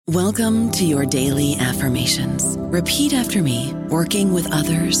Welcome to your daily affirmations. Repeat after me. Working with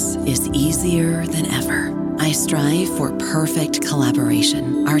others is easier than ever. I strive for perfect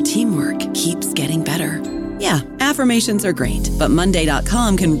collaboration. Our teamwork keeps getting better. Yeah, affirmations are great, but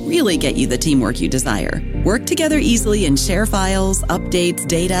Monday.com can really get you the teamwork you desire. Work together easily and share files, updates,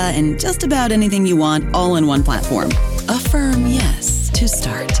 data, and just about anything you want all in one platform. Affirm yes to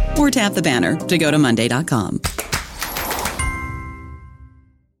start, or tap the banner to go to Monday.com.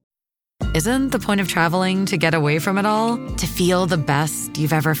 Isn't the point of traveling to get away from it all? To feel the best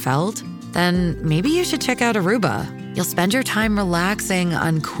you've ever felt? Then maybe you should check out Aruba. You'll spend your time relaxing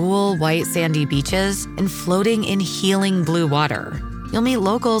on cool, white, sandy beaches and floating in healing blue water. You'll meet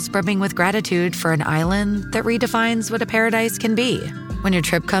locals brimming with gratitude for an island that redefines what a paradise can be. When your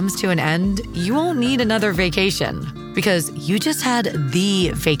trip comes to an end, you won't need another vacation because you just had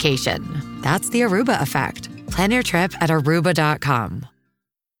the vacation. That's the Aruba effect. Plan your trip at Aruba.com.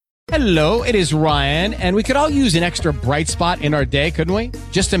 Hello, it is Ryan, and we could all use an extra bright spot in our day, couldn't we?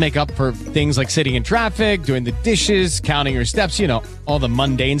 Just to make up for things like sitting in traffic, doing the dishes, counting your steps, you know, all the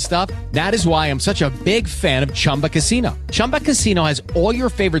mundane stuff. That is why I'm such a big fan of Chumba Casino. Chumba Casino has all your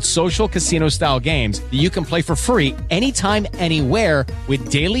favorite social casino-style games that you can play for free anytime, anywhere with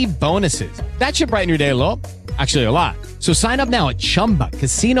daily bonuses. That should brighten your day a little. Actually, a lot. So sign up now at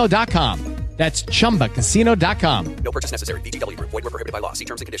ChumbaCasino.com. That's ChumbaCasino.com. No purchase necessary. VGW Group. Void where prohibited by law. See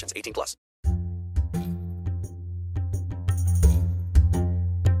terms and conditions. 18+.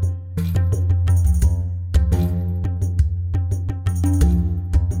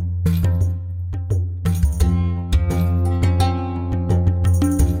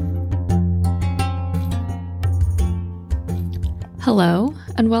 Hello,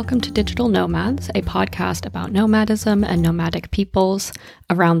 and welcome to Digital Nomads, a podcast about nomadism and nomadic peoples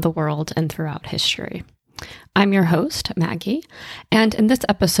around the world and throughout history. I'm your host, Maggie, and in this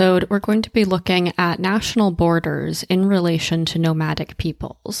episode, we're going to be looking at national borders in relation to nomadic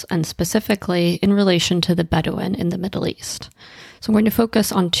peoples, and specifically in relation to the Bedouin in the Middle East. So I'm going to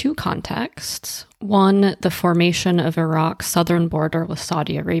focus on two contexts. One, the formation of Iraq's southern border with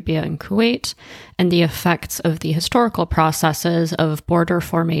Saudi Arabia and Kuwait, and the effects of the historical processes of border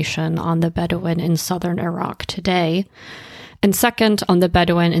formation on the Bedouin in southern Iraq today. And second, on the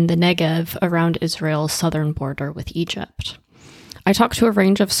Bedouin in the Negev around Israel's southern border with Egypt. I talked to a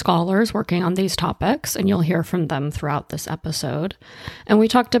range of scholars working on these topics, and you'll hear from them throughout this episode. And we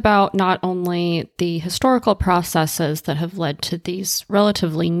talked about not only the historical processes that have led to these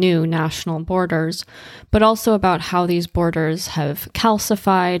relatively new national borders, but also about how these borders have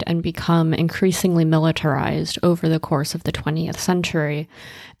calcified and become increasingly militarized over the course of the 20th century,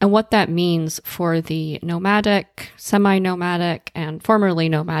 and what that means for the nomadic, semi-nomadic, and formerly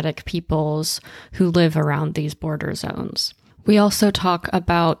nomadic peoples who live around these border zones. We also talk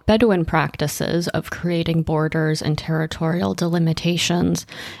about Bedouin practices of creating borders and territorial delimitations,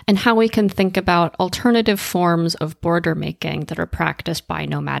 and how we can think about alternative forms of border making that are practiced by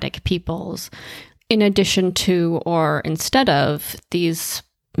nomadic peoples, in addition to or instead of these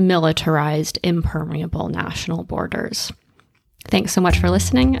militarized, impermeable national borders. Thanks so much for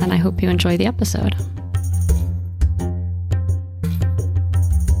listening, and I hope you enjoy the episode.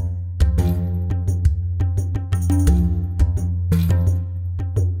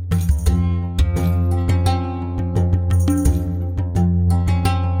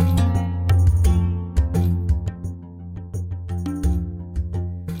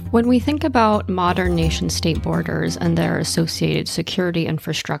 When we think about modern nation-state borders and their associated security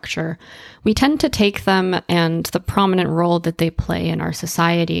infrastructure, we tend to take them and the prominent role that they play in our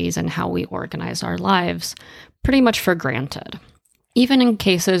societies and how we organize our lives pretty much for granted. Even in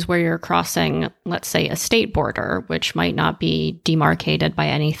cases where you're crossing, let's say, a state border, which might not be demarcated by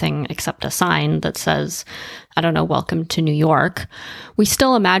anything except a sign that says, I don't know, welcome to New York, we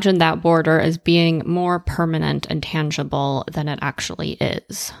still imagine that border as being more permanent and tangible than it actually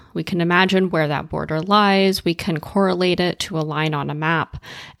is. We can imagine where that border lies, we can correlate it to a line on a map,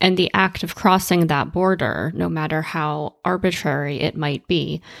 and the act of crossing that border, no matter how arbitrary it might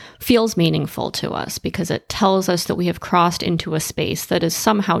be, feels meaningful to us because it tells us that we have crossed into a space that is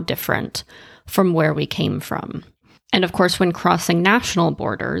somehow different from where we came from. And of course, when crossing national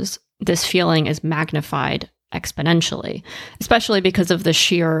borders, this feeling is magnified exponentially, especially because of the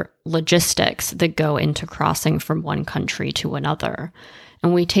sheer logistics that go into crossing from one country to another.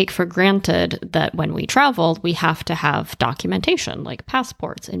 And we take for granted that when we travel, we have to have documentation like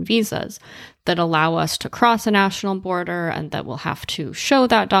passports and visas that allow us to cross a national border, and that we'll have to show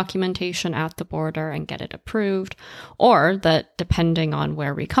that documentation at the border and get it approved, or that depending on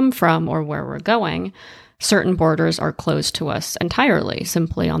where we come from or where we're going, certain borders are closed to us entirely,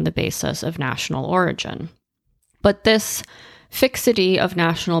 simply on the basis of national origin. But this fixity of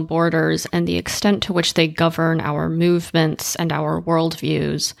national borders and the extent to which they govern our movements and our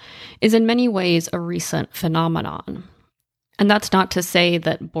worldviews is in many ways a recent phenomenon. And that's not to say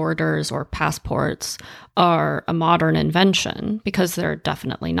that borders or passports are a modern invention, because they're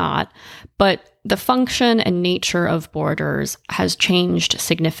definitely not. But the function and nature of borders has changed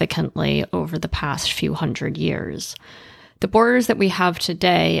significantly over the past few hundred years. The borders that we have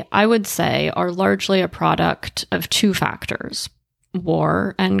today, I would say, are largely a product of two factors: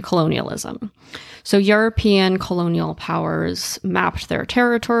 war and colonialism. So European colonial powers mapped their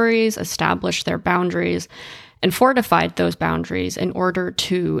territories, established their boundaries, and fortified those boundaries in order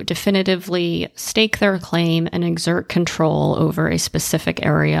to definitively stake their claim and exert control over a specific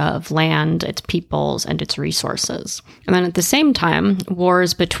area of land, its peoples, and its resources. And then at the same time,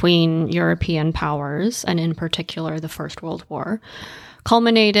 wars between European powers, and in particular the First World War,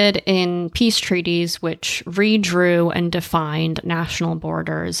 culminated in peace treaties which redrew and defined national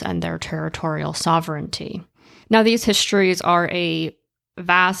borders and their territorial sovereignty. Now, these histories are a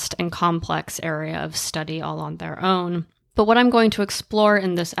vast and complex area of study all on their own, but what I'm going to explore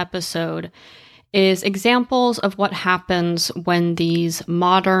in this episode is examples of what happens when these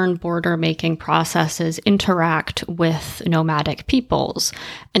modern border-making processes interact with nomadic peoples,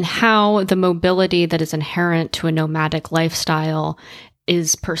 and how the mobility that is inherent to a nomadic lifestyle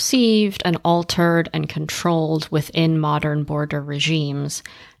is perceived and altered and controlled within modern border regimes,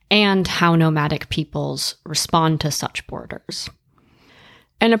 and how nomadic peoples respond to such borders.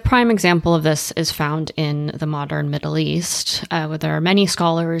 And a prime example of this is found in the modern Middle East, where there are many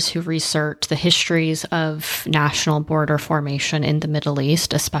scholars who research the histories of national border formation in the Middle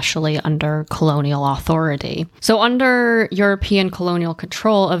East, especially under colonial authority. So under European colonial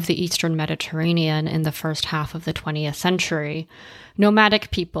control of the Eastern Mediterranean in the first half of the 20th century,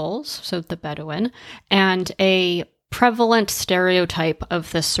 nomadic peoples, so the Bedouin, and a prevalent stereotype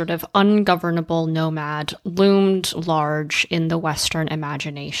of this sort of ungovernable nomad loomed large in the Western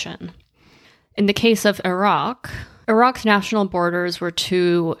imagination. In the case of Iraq's national borders were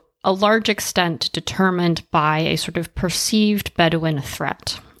to a large extent determined by a sort of perceived Bedouin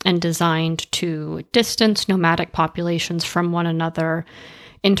threat, and designed to distance nomadic populations from one another,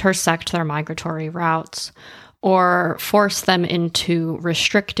 intersect their migratory routes, or force them into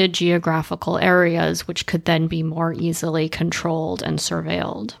restricted geographical areas which could then be more easily controlled and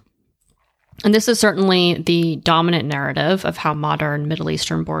surveilled. And this is certainly the dominant narrative of how modern Middle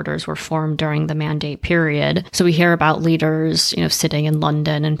Eastern borders were formed during the Mandate period. So we hear about leaders, sitting in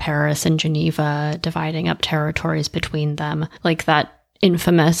London and Paris and Geneva, dividing up territories between them, like that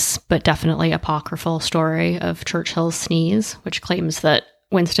infamous but definitely apocryphal story of Churchill's sneeze, which claims that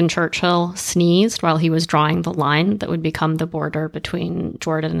Winston Churchill sneezed while he was drawing the line that would become the border between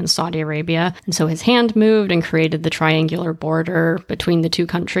Jordan and Saudi Arabia. And so his hand moved and created the triangular border between the two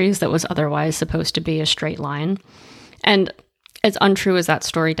countries that was otherwise supposed to be a straight line. And as untrue as that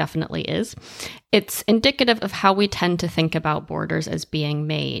story definitely is, it's indicative of how we tend to think about borders as being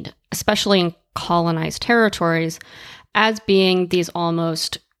made, especially in colonized territories, as being these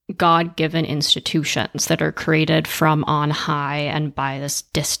almost God-given institutions that are created from on high and by this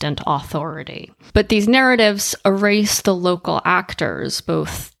distant authority. But these narratives erase the local actors,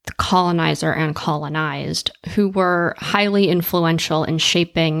 both the colonizer and colonized, who were highly influential in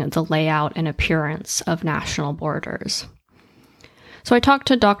shaping the layout and appearance of national borders. So I talked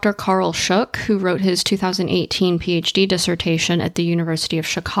to Dr. Carl Schuck, who wrote his 2018 PhD dissertation at the University of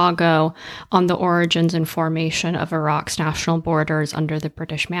Chicago on the origins and formation of Iraq's national borders under the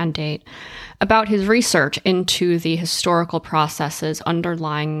British Mandate, about his research into the historical processes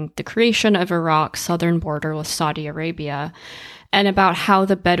underlying the creation of Iraq's southern border with Saudi Arabia, and about how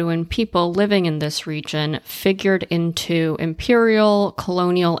the Bedouin people living in this region figured into imperial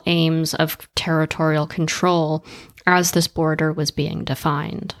colonial aims of territorial control as this border was being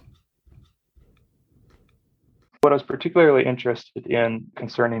defined. What I was particularly interested in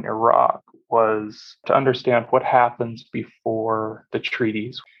concerning Iraq was to understand what happens before the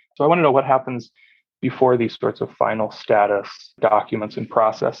treaties. So I want to know what happens before these sorts of final status documents and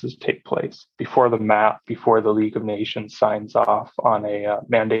processes take place, before the map, before the League of Nations signs off on a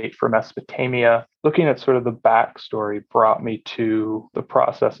mandate for Mesopotamia. Looking at sort of the backstory brought me to the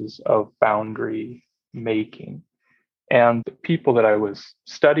processes of boundary making. And the people that I was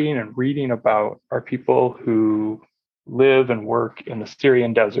studying and reading about are people who live and work in the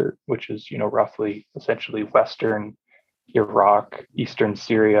Syrian desert, which is, roughly essentially Western Iraq, Eastern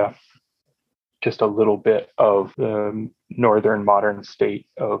Syria. just a little bit of the northern modern state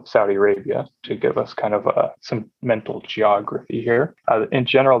of Saudi Arabia to give us kind of some mental geography here. In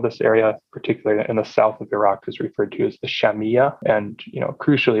general, this area, particularly in the south of Iraq, is referred to as the Shamia. And,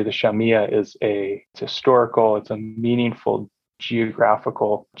 crucially, the Shamia it's historical, it's a meaningful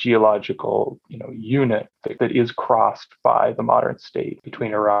geographical, geological, unit that is crossed by the modern state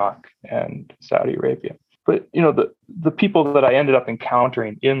between Iraq and Saudi Arabia. But, the people that I ended up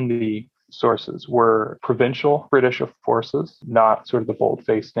encountering in the sources were provincial British forces, not sort of the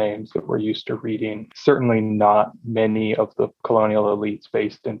bold-faced names that we're used to reading. Certainly not many of the colonial elites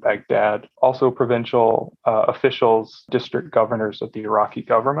based in Baghdad. Also provincial officials, district governors of the Iraqi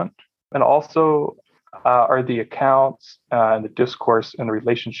government. And also are the accounts and the discourse and the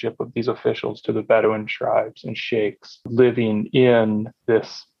relationship of these officials to the Bedouin tribes and sheikhs living in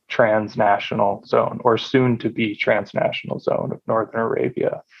this transnational zone, or soon to be transnational zone of northern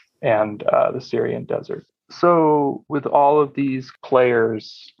Arabia and the Syrian desert. So with all of these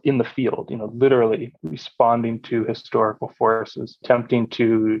players in the field, literally responding to historical forces, attempting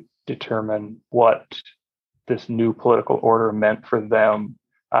to determine what this new political order meant for them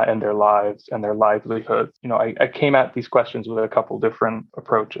and their lives and their livelihoods, I came at these questions with a couple different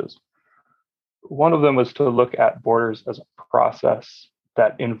approaches. One of them was to look at borders as a process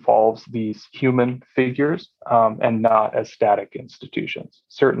that involves these human figures and not as static institutions.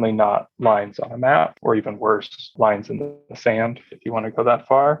 Certainly not lines on a map, or even worse, lines in the sand, if you want to go that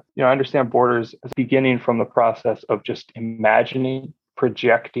far. I understand borders as beginning from the process of just imagining,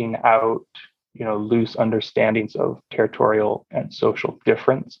 projecting out, loose understandings of territorial and social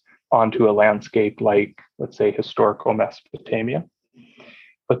difference onto a landscape like, let's say, historical Mesopotamia.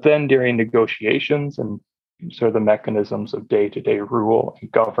 But then during negotiations and sort of the mechanisms of day-to-day rule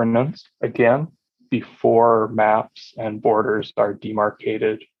and governance, again, before maps and borders are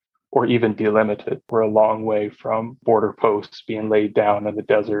demarcated or even delimited, we're a long way from border posts being laid down in the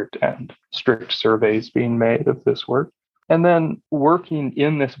desert and strict surveys being made of this work. And then working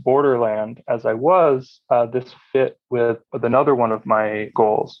in this borderland as I was, this fit with another one of my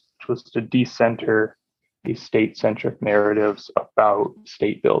goals, which was to decenter these state-centric narratives about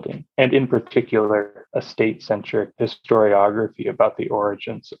state building, and in particular, a state-centric historiography about the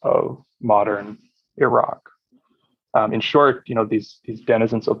origins of modern Iraq. In short, these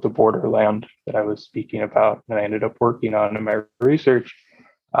denizens of the borderland that I was speaking about and I ended up working on in my research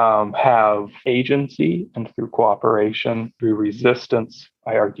have agency, and through cooperation, through resistance,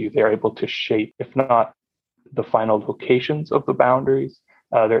 I argue they're able to shape, if not the final locations of the boundaries,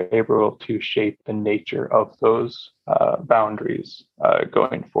 they're able to shape the nature of those boundaries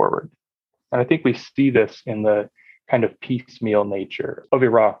going forward. And I think we see this in the kind of piecemeal nature of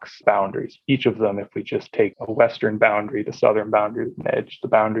Iraq's boundaries. Each of them, if we just take a western boundary, the southern boundary with Najd, the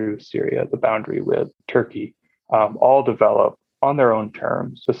boundary with Syria, the boundary with Turkey, all develop on their own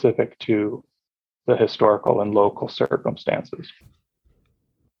terms, specific to the historical and local circumstances.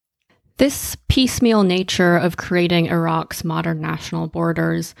 This piecemeal nature of creating Iraq's modern national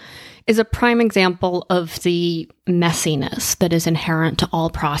borders is a prime example of the messiness that is inherent to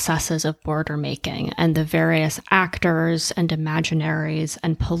all processes of border making and the various actors and imaginaries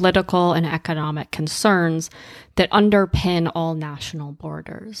and political and economic concerns that underpin all national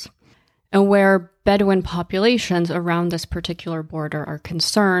borders. And where Bedouin populations around this particular border are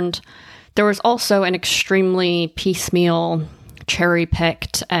concerned, there was also an extremely piecemeal,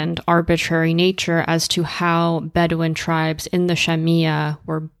 cherry-picked and arbitrary nature as to how Bedouin tribes in the Shamia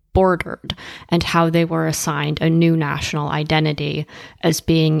were bordered and how they were assigned a new national identity as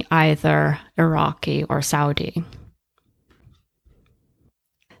being either Iraqi or Saudi.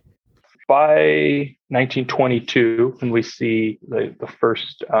 By 1922, when we see the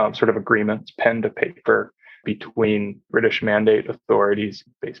first sort of agreements, pen to paper, between British Mandate authorities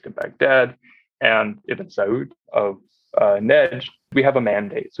based in Baghdad and Ibn Saud of Najd, we have a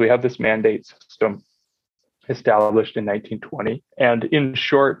mandate. So we have this mandate system established in 1920. And in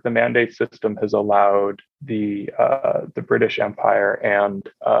short, the mandate system has allowed the British Empire and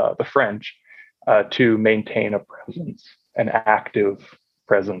the French to maintain a presence, an active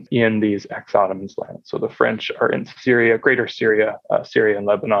presence in these ex-Ottoman lands. So the French are in Syria, Greater Syria, Syria and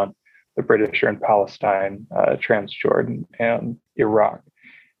Lebanon. The British are in Palestine, Transjordan, and Iraq.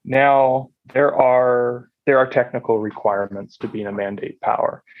 Now, there are technical requirements to being a mandate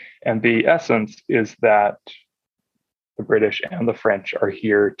power. And the essence is that the British and the French are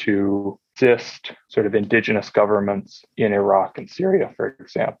here to assist sort of indigenous governments in Iraq and Syria, for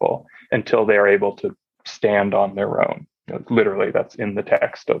example, until they are able to stand on their own. Literally, that's in the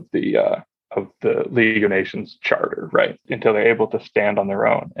text of the the League of Nations Charter, right? Until they're able to stand on their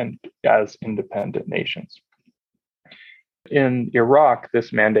own and as independent nations. In Iraq,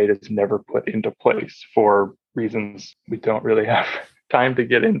 this mandate is never put into place for reasons we don't really have time to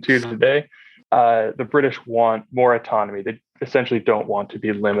get into today. The British want more autonomy. They essentially don't want to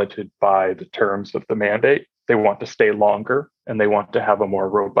be limited by the terms of the mandate. They want to stay longer, and they want to have a more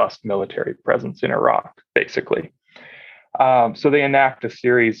robust military presence in Iraq, basically. So they enact a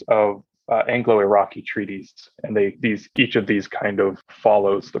series of Anglo-Iraqi treaties, and each of these kind of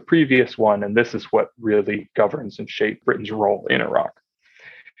follows the previous one, and this is what really governs and shapes Britain's role in Iraq.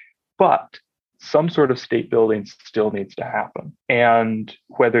 But some sort of state building still needs to happen. And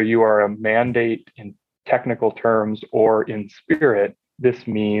whether you are a mandate in technical terms or in spirit, this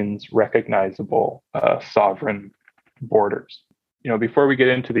means recognizable sovereign borders. Before we get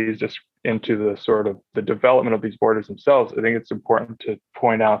into the sort of the development of these borders themselves, I think it's important to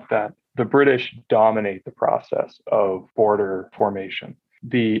point out that the British dominate the process of border formation.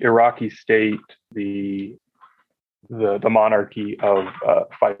 The Iraqi state, the monarchy of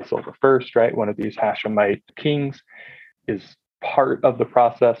Faisal I, right, one of these Hashemite kings, is part of the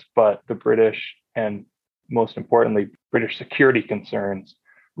process, but the British, and most importantly, British security concerns,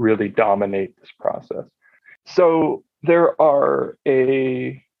 really dominate this process. So there are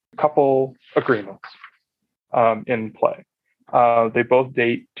a couple agreements in play. They both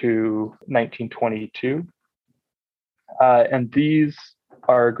date to 1922, and these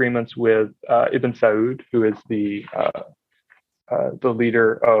are agreements with Ibn Saud, who is the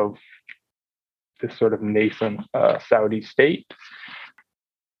leader of this sort of nascent Saudi state.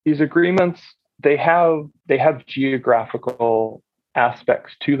 These agreements, they have geographical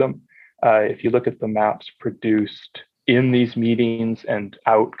aspects to them. If you look at the maps produced in these meetings and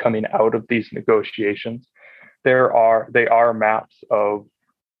coming out of these negotiations, they are maps of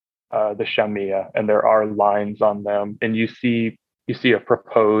the Shamia, and there are lines on them, and you see a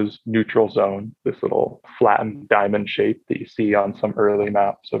proposed neutral zone, this little flattened diamond shape that you see on some early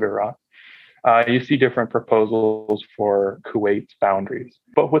maps of Iraq. You see different proposals for Kuwait's boundaries.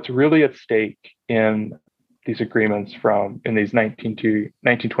 But what's really at stake in these agreements in these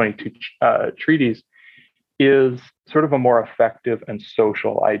 1922 treaties is sort of a more effective and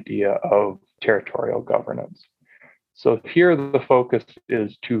social idea of territorial governance. So here the focus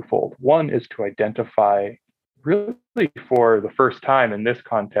is twofold. One is to identify, really for the first time in this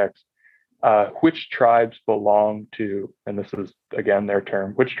context, which tribes belong to, and this is again their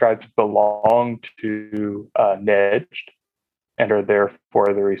term, which tribes belong to Nejd and are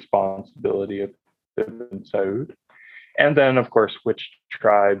therefore the responsibility of Ibn Saud. And then, of course, which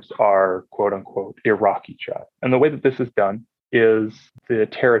tribes are quote unquote Iraqi tribes. And the way that this is done is the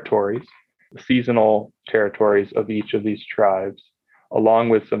territories, the seasonal territories of each of these tribes, along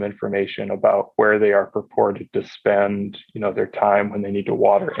with some information about where they are purported to spend, their time when they need to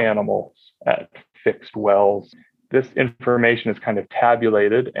water animals at fixed wells. This information is kind of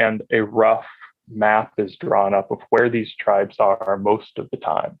tabulated, and a rough map is drawn up of where these tribes are most of the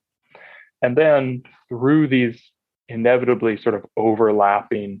time. And then through these inevitably sort of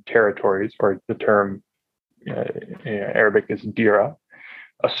overlapping territories, or the term Arabic is dira,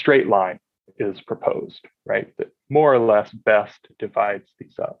 a straight line is proposed, right, that more or less best divides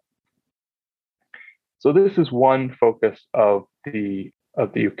these up. So this is one focus of the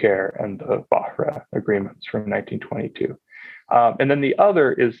UKER and the Bahra agreements from 1922. And then the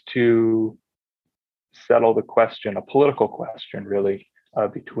other is to settle the question, a political question really,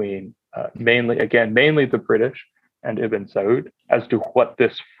 between mainly the British and Ibn Saud as to what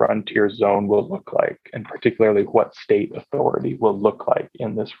this frontier zone will look like, and particularly what state authority will look like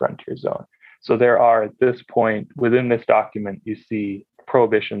in this frontier zone. So there are, at this point, within this document, you see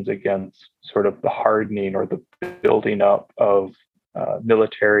prohibitions against sort of the hardening or the building up of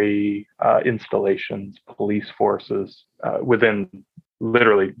military installations, police forces within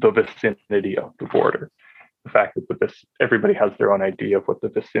literally the vicinity of the border. The fact that everybody has their own idea of what the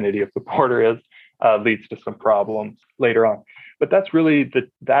vicinity of the border is leads to some problems later on. But that's really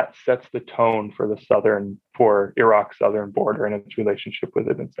that sets the tone for Iraq's southern border and its relationship with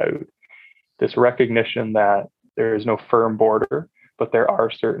Ibn Saud. This recognition that there is no firm border, but there are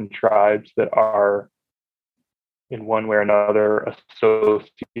certain tribes that are in one way or another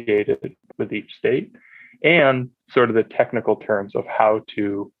associated with each state, and sort of the technical terms of how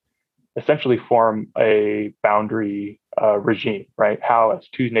to essentially form a boundary regime, right? How, as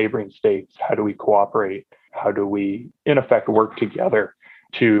two neighboring states, how do we cooperate? How do we, in effect, work together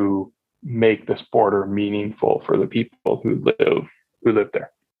to make this border meaningful for the people who live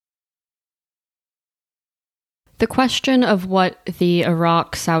there? The question of what the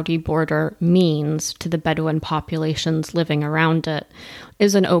Iraq-Saudi border means to the Bedouin populations living around it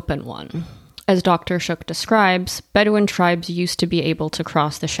is an open one. As Dr. Shook describes, Bedouin tribes used to be able to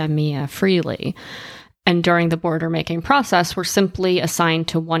cross the Shamia freely, and during the border-making process were simply assigned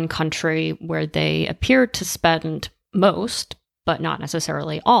to one country where they appeared to spend most, but not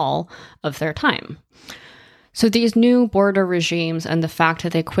necessarily all, of their time. So these new border regimes and the fact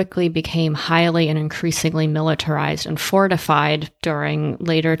that they quickly became highly and increasingly militarized and fortified during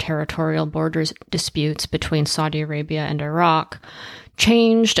later territorial borders disputes between Saudi Arabia and Iraq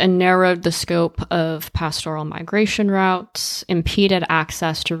changed and narrowed the scope of pastoral migration routes, impeded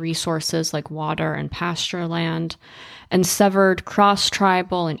access to resources like water and pasture land, and severed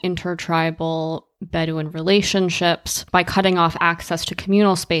cross-tribal and intertribal Bedouin relationships by cutting off access to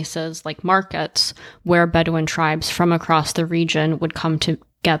communal spaces like markets where Bedouin tribes from across the region would come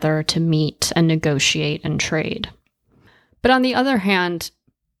together to meet and negotiate and trade. But on the other hand,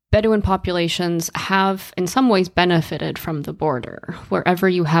 Bedouin populations have in some ways benefited from the border. Wherever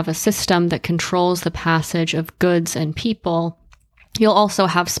you have a system that controls the passage of goods and people, you'll also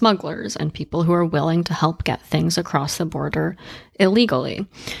have smugglers and people who are willing to help get things across the border illegally.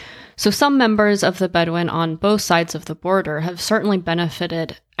 So some members of the Bedouin on both sides of the border have certainly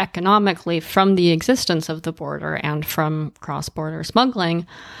benefited economically from the existence of the border and from cross-border smuggling.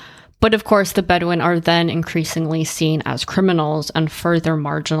 But of course, the Bedouin are then increasingly seen as criminals and further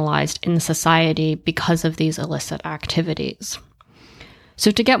marginalized in society because of these illicit activities. So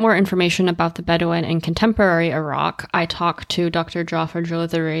to get more information about the Bedouin in contemporary Iraq, I talked to Dr. Jafar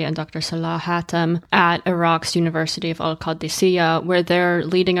Jodhary and Dr. Salah Hatem at Iraq's University of Al-Qadisiyah, where they're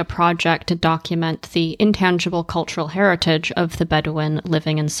leading a project to document the intangible cultural heritage of the Bedouin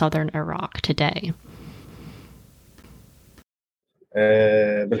living in southern Iraq today. So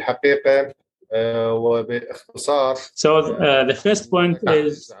the first point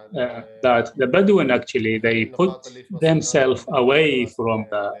is that the Bedouin actually, they put themselves away from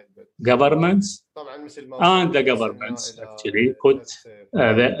the governments, and the governments actually put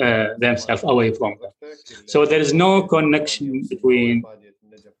themselves away from them. So there is no connection between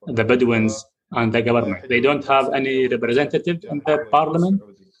the Bedouins and the government. They don't have any representative in the parliament.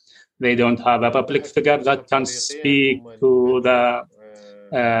 They don't have a public figure that can speak to the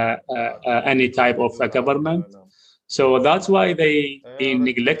any type of a government. So that's why they been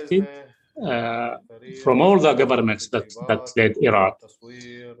neglected from all the governments that led Iraq.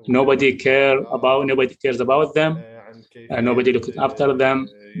 Nobody cares about them. Nobody looks after them.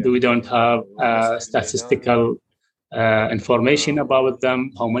 We don't have statistical information about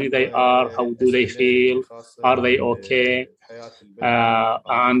them, how many they are, how do they feel, are they okay?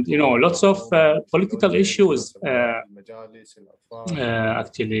 And lots of political issues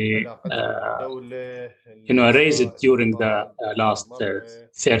actually raised during the last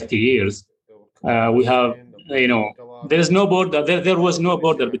 30 years. We have there is no border. There was no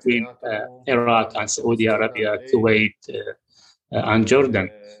border between Iraq and Saudi Arabia, Kuwait, and Jordan.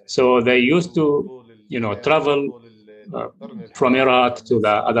 So they used to travel from Iraq to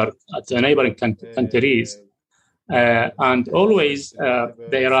the neighboring countries. And always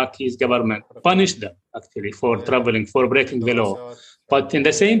the Iraqi government punished them actually for traveling, for breaking the law. But in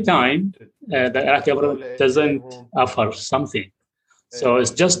the same time, the Iraqi government doesn't offer something. So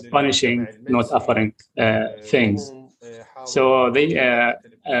it's just punishing, not offering things. So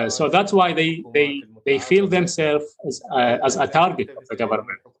so that's why they feel themselves as a target of the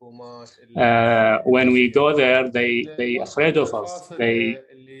government. When we go there, they afraid of us. They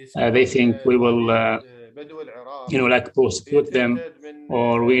think we will prosecute them,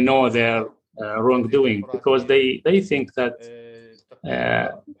 or we know their wrongdoing, because they think that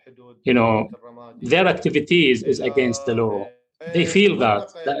their activities is against the law. They feel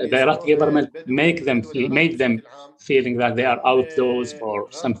that the Iraqi government made them feeling that they are outlaws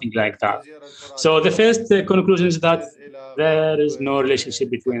or something like that. So the first conclusion is that there is no relationship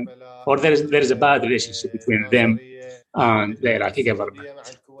between, or there is a bad relationship between them and the Iraqi government.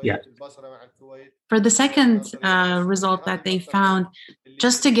 Yeah. For the second result that they found,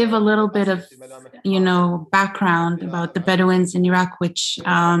 just to give a little bit of, background about the Bedouins in Iraq, which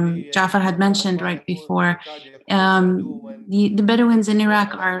Jafar had mentioned right before, the Bedouins in Iraq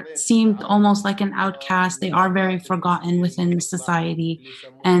seemed almost like an outcast. They are very forgotten within society.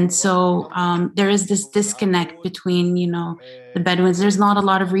 And so there is this disconnect between, the Bedouins. There's not a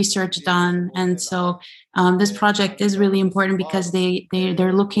lot of research done. And so this project is really important because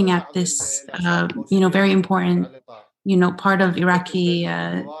they're looking at this, very important, part of Iraqi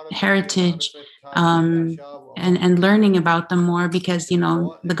heritage and learning about them more, because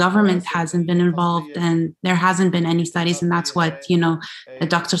the government hasn't been involved and there hasn't been any studies, and that's what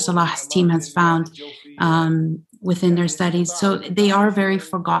Dr. Salah's team has found within their studies. So they are very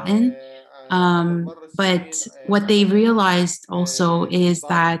forgotten. But what they realized also is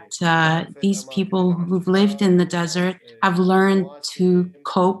that these people who've lived in the desert have learned to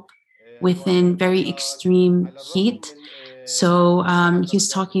cope within very extreme heat. So he was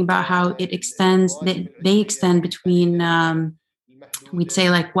talking about how it extends, they extend between, we'd say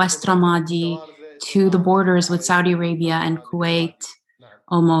like West Ramadi to the borders with Saudi Arabia and Kuwait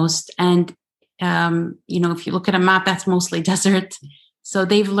almost. And, if you look at a map, that's mostly desert. So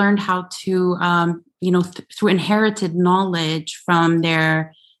they've learned how to, through inherited knowledge from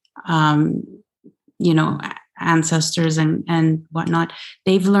their, ancestors and whatnot,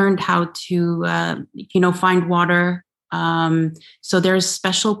 they've learned how to, find water. So there's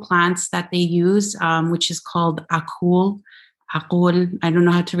special plants that they use, which is called akul. Akul, I don't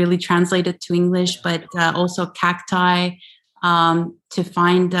know how to really translate it to English, but also cacti to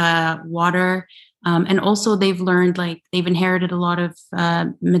find water. And also they've learned, like, they've inherited a lot of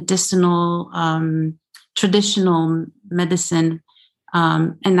medicinal, traditional medicine.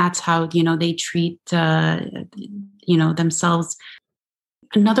 And that's how, they treat, themselves.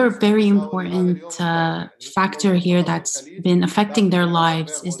 Another very important factor here that's been affecting their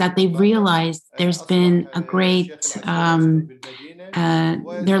lives is that they've realized there's been a great,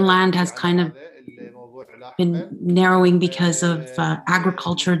 their land has kind of been narrowing because of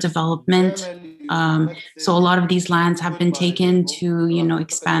agriculture development. So a lot of these lands have been taken to,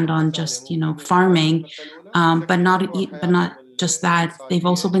 expand on just, farming, but not just that. They've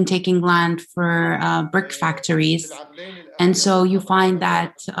also been taking land for brick factories. And so you find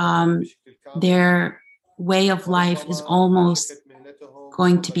that their way of life is almost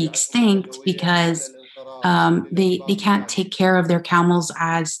going to be extinct because they can't take care of their camels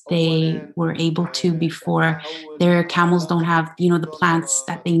as they were able to before. Their camels don't have, the plants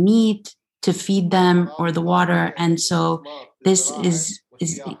that they need to feed them or the water. And so this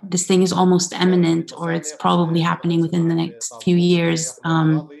thing is almost imminent, or it's probably happening within the next few years.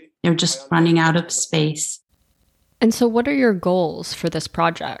 They're just running out of space. And so what are your goals for this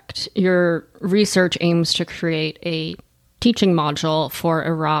project? Your research aims to create a teaching module for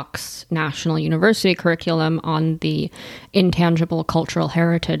Iraq's national university curriculum on the intangible cultural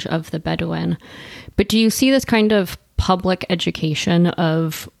heritage of the Bedouin. But do you see this kind of public education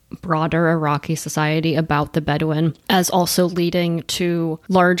of broader Iraqi society about the Bedouin as also leading to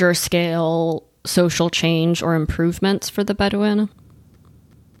larger scale social change or improvements for the Bedouin?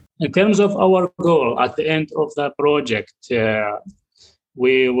 In terms of our goal at the end of the project,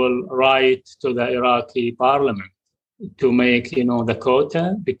 we will write to the Iraqi parliament to make, the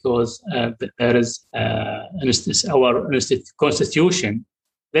quota, because there is our constitution.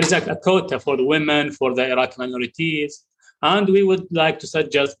 There is a quota for the women, for the Iraqi minorities, and we would like to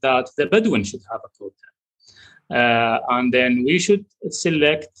suggest that the Bedouin should have a quota. And then we should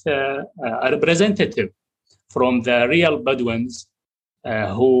select a representative from the real Bedouins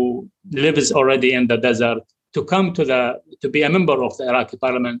who lives already in the desert to come to be a member of the Iraqi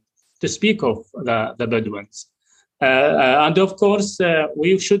parliament to speak of the Bedouins. And of course,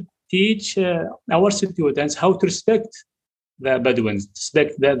 we should teach our students how to respect the Bedouins,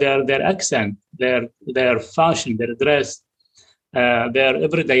 respect their accent, their fashion, their dress, their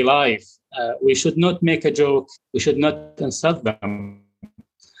everyday life. We should not make a joke. We should not insult them.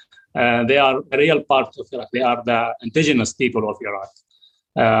 They are a real part of Iraq. They are the indigenous people of Iraq.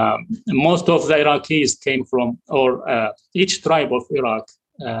 Most of the Iraqis came from, or each tribe of Iraq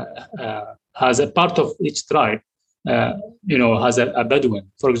has a part of each tribe, has a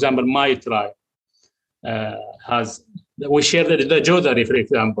Bedouin. For example, my tribe we share the Jodari, for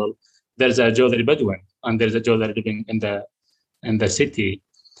example. There's a Jodari Bedouin, and there's a Jodari living in the city.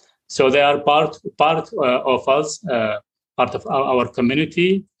 So they are part of us, part of our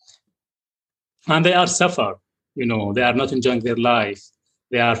community, and they are suffer. They are not enjoying their life.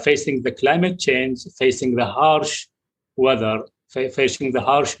 They are facing the climate change, facing the harsh weather, facing the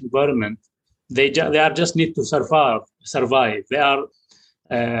harsh environment. They are just need to survive. They are,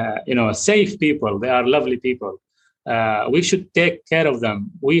 safe people. They are lovely people. We should take care of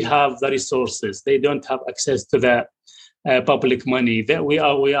them. We have the resources. They don't have access to the public money.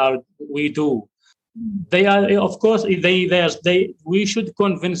 We do. They are, of course, we should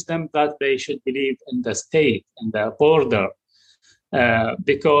convince them that they should believe in the state and the border,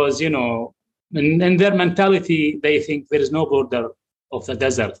 because, in their mentality, they think there is no border of the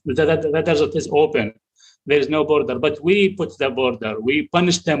desert. The desert is open. There is no border, but we put the border. We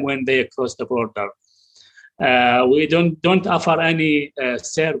punish them when they cross the border. We don't offer any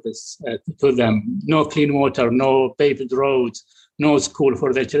service to them. No clean water, no paved roads, no school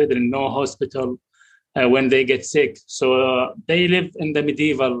for their children, no hospital when they get sick. So they live in the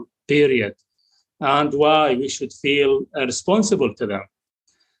medieval period, and why we should feel responsible to them.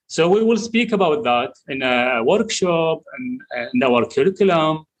 So we will speak about that in a workshop and in our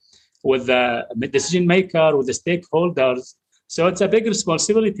curriculum with the decision maker, with the stakeholders. So it's a big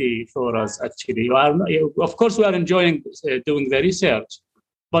responsibility for us, actually. Of course, we are enjoying doing the research,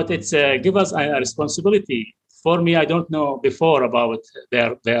 but it's give us a responsibility. For me, I don't know before about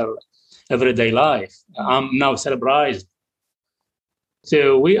their everyday life. I'm now surprised.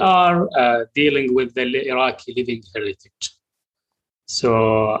 So we are dealing with the Iraqi living heritage.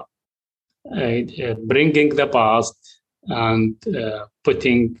 So bringing the past and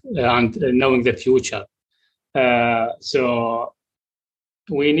putting and knowing the future. So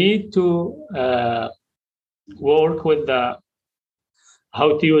we need to work with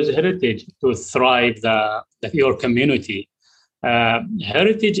how to use heritage to thrive your community.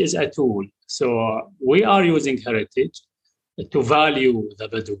 Heritage is a tool. So we are using heritage to value the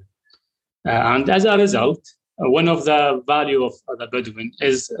Bedouin. And as a result, one of the value of the Bedouin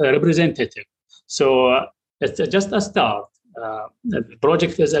is representative. So it's just a start. The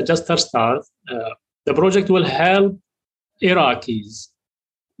project is just a start. The project will help Iraqis,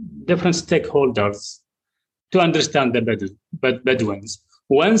 different stakeholders, to understand the Bedouins.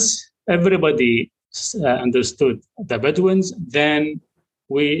 Once everybody understood the Bedouins, then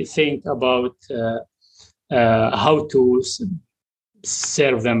we think about how to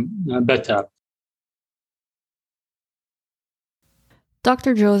serve them better.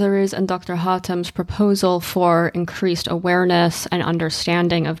 Dr. Jodhari's and Dr. Hatem's proposal for increased awareness and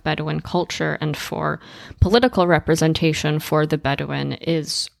understanding of Bedouin culture and for political representation for the Bedouin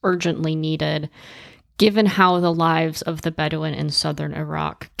is urgently needed, given how the lives of the Bedouin in southern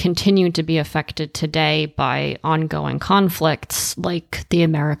Iraq continue to be affected today by ongoing conflicts like the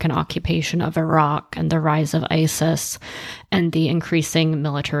American occupation of Iraq and the rise of ISIS and the increasing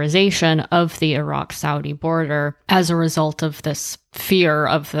militarization of the Iraq-Saudi border as a result of this fear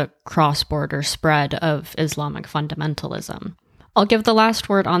of the cross-border spread of Islamic fundamentalism. I'll give the last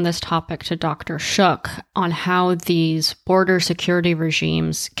word on this topic to Dr. Shook on how these border security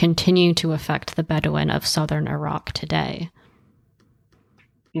regimes continue to affect the Bedouin of southern Iraq today.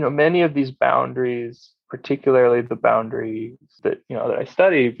 Many of these boundaries, particularly the boundaries that I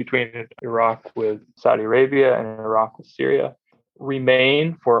study between Iraq with Saudi Arabia and Iraq with Syria,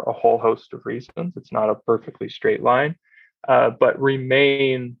 remain for a whole host of reasons. It's not a perfectly straight line, but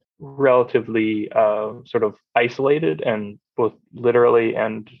remain relatively sort of isolated and both literally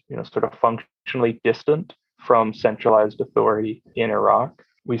and sort of functionally distant from centralized authority in Iraq.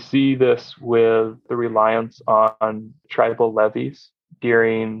 We see this with the reliance on tribal levies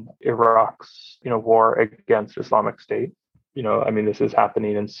during Iraq's war against Islamic State. This is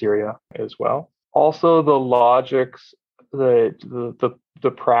happening in Syria as well. Also, the logics, the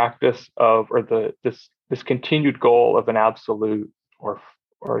practice of, or this continued goal of an absolute or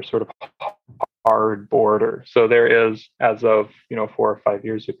sort of hard border. So there is, as of 4 or 5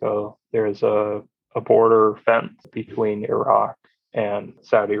 years ago, there is a border fence between Iraq and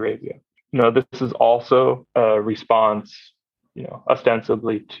Saudi Arabia. This is also a response,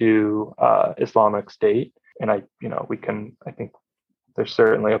 ostensibly to Islamic State. And I think there's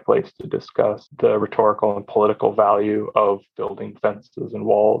certainly a place to discuss the rhetorical and political value of building fences and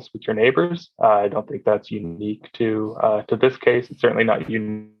walls with your neighbors. I don't think that's unique to this case. It's certainly not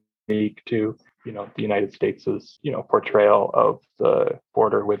unique to the United States's portrayal of the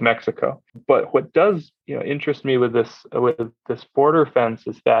border with Mexico. But what does interest me with this border fence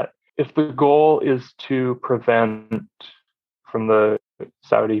is that if the goal is to prevent, from the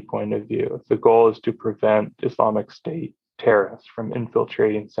Saudi point of view, if the goal is to prevent Islamic State terrorists from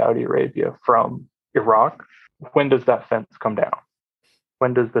infiltrating Saudi Arabia from Iraq, when does that fence come down?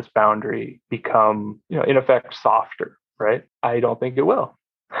 When does this boundary become, in effect, softer, right? I don't think it will.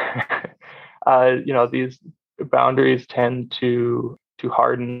 These boundaries tend to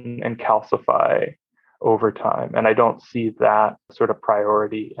harden and calcify over time. And I don't see that sort of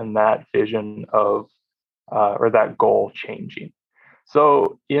priority and that vision of, or that goal changing.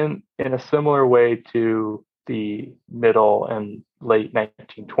 So in a similar way to the middle and late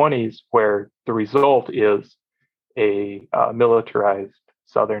 1920s, where the result is a militarized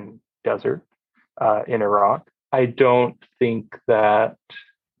southern desert in Iraq, I don't think that,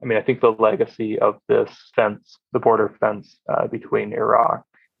 I think the legacy of this fence, the border fence between Iraq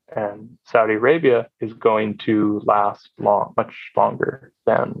and Saudi Arabia, is going to last much longer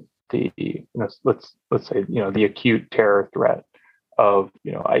than the, let's say, the acute terror threat of,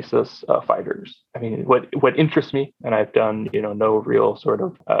 ISIS fighters. I mean, what interests me, and I've done, no real sort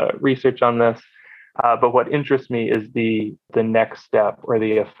of research on this, but what interests me is the next step, or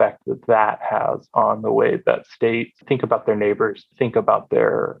the effect that has on the way that states think about their neighbors, think about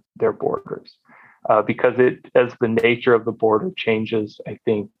their borders, because as the nature of the border changes, I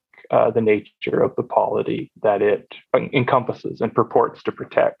think the nature of the polity that it encompasses and purports to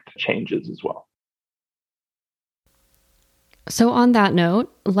protect changes as well. So on that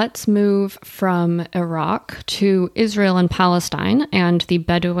note, let's move from Iraq to Israel and Palestine and the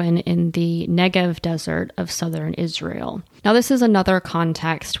Bedouin in the Negev desert of southern Israel. Now, this is another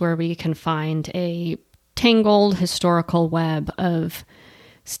context where we can find a tangled historical web of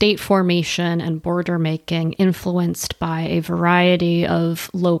state formation and border making influenced by a variety of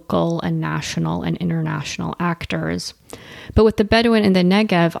local and national and international actors. But with the Bedouin in the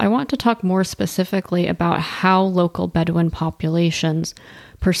Negev, I want to talk more specifically about how local Bedouin populations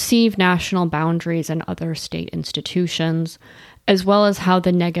perceive national boundaries and other state institutions, as well as how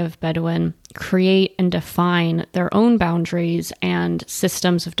the Negev Bedouin create and define their own boundaries and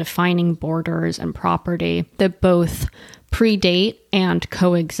systems of defining borders and property that both predate and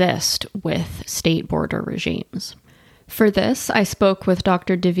coexist with state border regimes. For this, I spoke with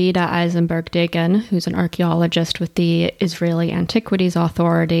Dr. Davida Eisenberg-Degen, who's an archaeologist with the Israeli Antiquities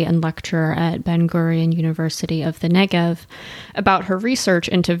Authority and lecturer at Ben-Gurion University of the Negev, about her research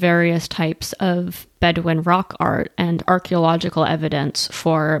into various types of Bedouin rock art and archaeological evidence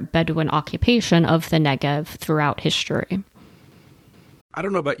for Bedouin occupation of the Negev throughout history. I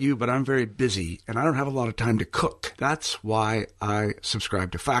don't know about you, but I'm very busy and I don't have a lot of time to cook. That's why I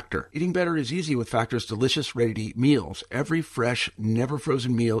subscribe to Factor. Eating better is easy with Factor's delicious, ready-to-eat meals. Every fresh, never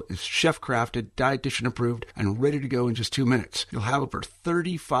frozen meal is chef-crafted, dietitian approved, and ready to go in just 2 minutes. You'll have over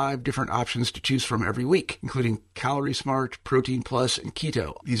 35 different options to choose from every week, including Calorie Smart, Protein Plus, and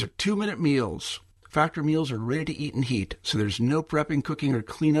Keto. These are 2-minute meals. Factor meals are ready to eat and heat, so there's no prepping, cooking, or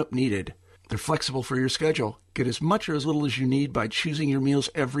cleanup needed. They're flexible for your schedule. Get as much or as little as you need by choosing your meals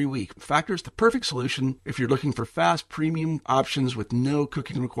every week. Factor is the perfect solution if you're looking for fast, premium options with no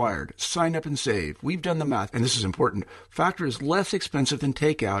cooking required. Sign up and save. We've done the math, and this is important. Factor is less expensive than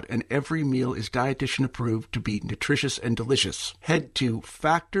takeout, and every meal is dietitian approved to be nutritious and delicious. Head to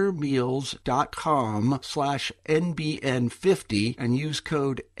factormeals.com/NBN50 and use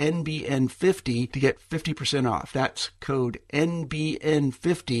code NBN50 to get 50% off. That's code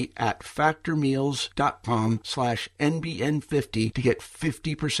NBN50 at factormeals.com/NBN50 to get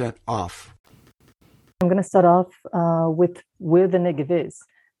 50% off. I'm going to start off with where the Negev is.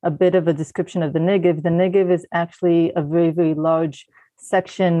 A bit of a description of the Negev. The Negev is actually a very, very large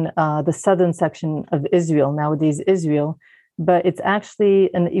section, the southern section of Israel, nowadays Israel, but it's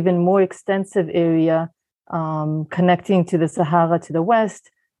actually an even more extensive area connecting to the Sahara to the west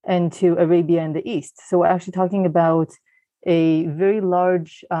and to Arabia in the east. So we're actually talking about a very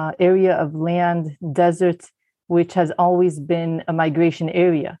large area of land, desert, which has always been a migration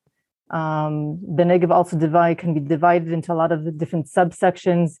area. The Negev also can be divided into a lot of the different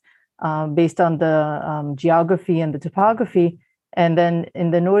subsections based on the geography and the topography. And then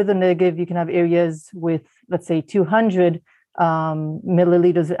in the northern Negev, you can have areas with, let's say, 200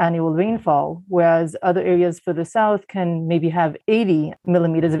 milliliters of annual rainfall, whereas other areas further south can maybe have 80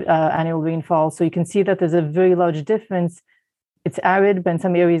 millimeters of annual rainfall. So you can see that there's a very large difference. It's arid, but in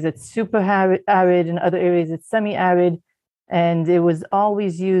some areas it's super arid, in other areas it's semi-arid, and it was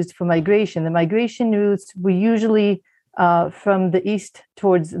always used for migration. The migration routes were usually from the east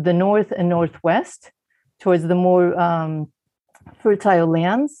towards the north and northwest, towards the more fertile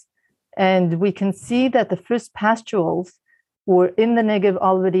lands. And we can see that the first pastorals were in the Negev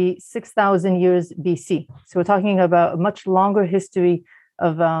already 6,000 years BC. So we're talking about a much longer history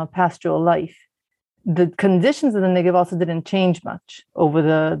of pastoral life. The conditions of the Negev also didn't change much over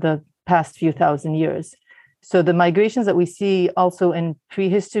the past few thousand years. So the migrations that we see also in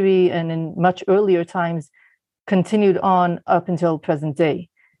prehistory and in much earlier times continued on up until present day.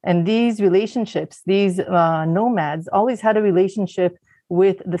 And these relationships, these nomads always had a relationship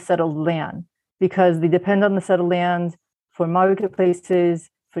with the settled land because they depend on the settled land for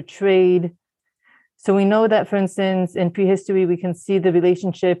marketplaces, for trade. So we know that, for instance, in prehistory, we can see the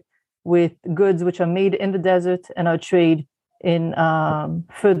relationship with goods which are made in the desert and are traded in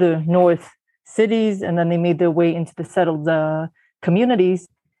further north cities, and then they made their way into the settled communities.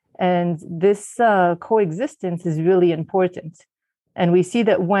 And this coexistence is really important. And we see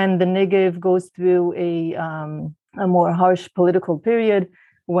that when the Negev goes through a more harsh political period,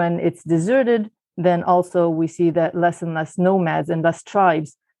 when it's deserted, then also we see that less and less nomads and less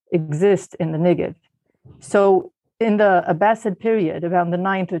tribes exist in the Negev. So in the Abbasid period, around the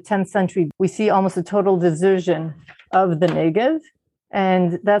 9th or 10th century, we see almost a total desertion of the Negev.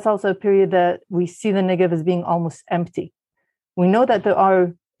 And that's also a period that we see the Negev as being almost empty. We know that there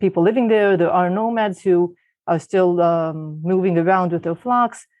are people living there. There are nomads who are still moving around with their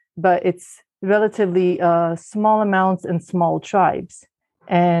flocks, but it's relatively small amounts and small tribes.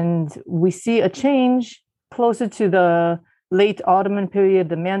 And we see a change closer to the late Ottoman period,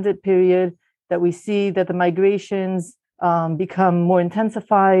 the Mandate period, that we see that the migrations become more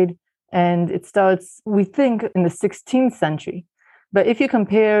intensified, and it starts, we think, in the 16th century. But if you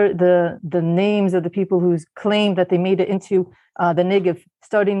compare the names of the people who claim that they made it into the Negev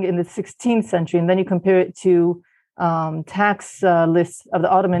starting in the 16th century, and then you compare it to tax lists of the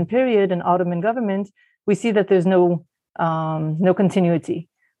Ottoman period and Ottoman government, we see that there's no continuity.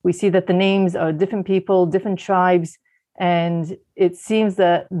 We see that the names are different people, different tribes, and it seems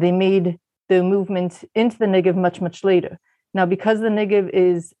that they made the movement into the Negev much, much later. Now, because the Negev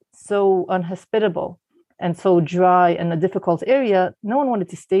is so unhospitable and so dry and a difficult area, no one wanted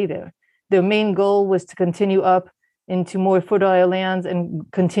to stay there. Their main goal was to continue up into more fertile lands and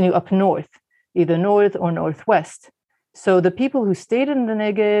continue up north, either north or northwest. So the people who stayed in the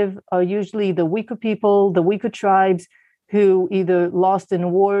Negev are usually the weaker people, the weaker tribes who either lost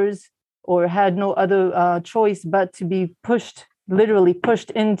in wars or had no other choice but to be literally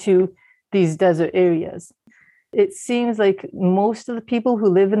pushed into these desert areas. It seems like most of the people who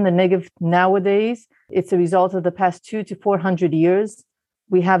live in the Negev nowadays, it's a result of the past 200 to 400 years.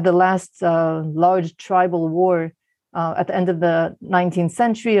 We have the last large tribal war at the end of the 19th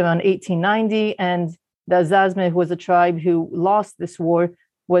century, around 1890, and the Azazme, who was a tribe who lost this war,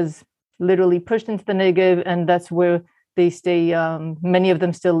 was literally pushed into the Negev, and that's where they stay. Many of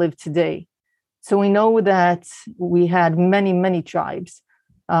them still live today. So we know that we had many, many tribes.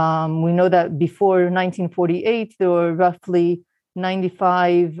 We know that before 1948, there were roughly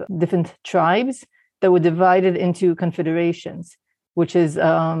 95 different tribes that were divided into confederations, which is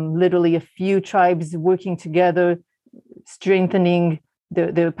literally a few tribes working together, strengthening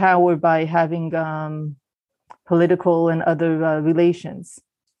their power by having political and other relations.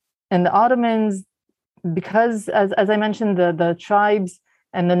 And the Ottomans, because, as I mentioned, the tribes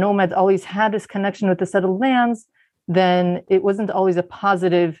and the nomads always had this connection with the settled lands, then it wasn't always a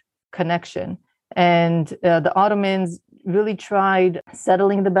positive connection. And the Ottomans really tried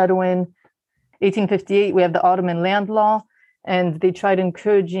settling the Bedouin. 1858, we have the Ottoman land law, and they tried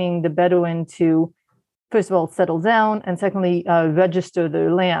encouraging the Bedouin to, first of all, settle down, and secondly, register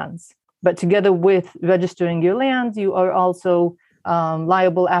their lands. But together with registering your land, you are also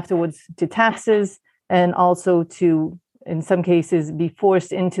liable afterwards to taxes, and also to, in some cases, be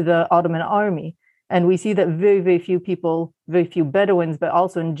forced into the Ottoman army. And we see that very, very few people, very few Bedouins, but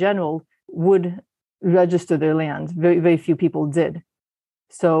also in general, would register their land. Very, very few people did.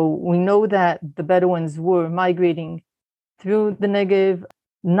 So we know that the Bedouins were migrating through the Negev,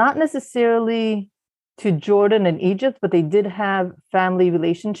 not necessarily to Jordan and Egypt, but they did have family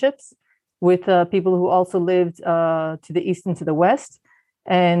relationships with people who also lived to the east and to the west.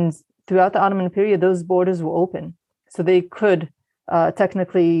 And throughout the Ottoman period, those borders were open. So they could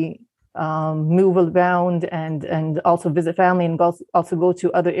technically move around and also visit family, and also go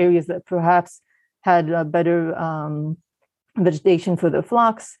to other areas that perhaps had better vegetation for their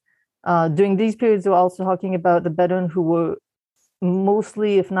flocks. During these periods, we're also talking about the Bedouin who were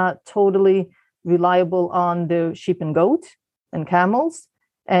mostly, if not totally, reliable on their sheep and goat and camels.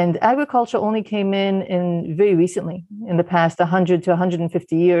 And agriculture only came in very recently, in the past 100 to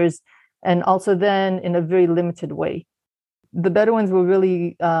 150 years, and also then in a very limited way. The Bedouins were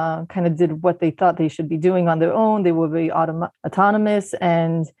really kind of did what they thought they should be doing on their own. They were very autonomous,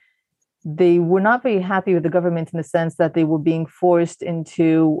 and they were not very happy with the government in the sense that they were being forced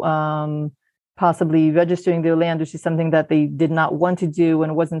into possibly registering their land, which is something that they did not want to do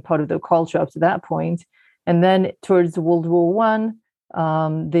and wasn't part of their culture up to that point. And then towards World War I,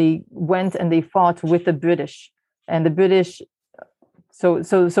 they went and they fought with the British. And the British, so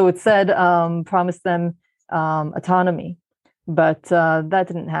it said, promised them autonomy. But that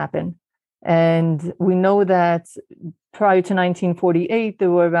didn't happen. And we know that prior to 1948,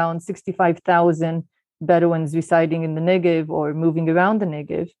 there were around 65,000 Bedouins residing in the Negev or moving around the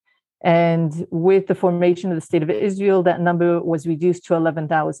Negev. And with the formation of the State of Israel, that number was reduced to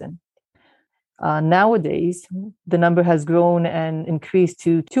 11,000. Nowadays, the number has grown and increased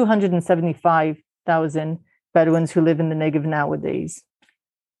to 275,000 Bedouins who live in the Negev nowadays.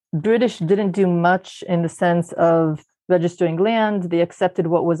 British didn't do much in the sense of registering land. They accepted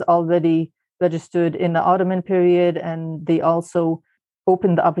what was already registered in the Ottoman period, and they also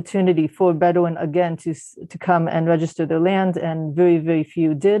opened the opportunity for Bedouin again to come and register their land, and very, very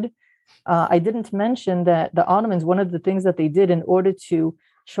few did. I didn't mention that the Ottomans, one of the things that they did in order to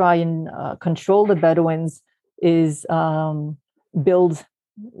try and control the Bedouins is build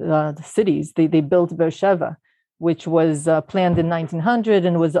the cities. They built Beersheba, which was planned in 1900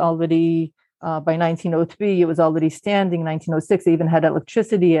 and was already, by 1903, it was already standing. 1906, it even had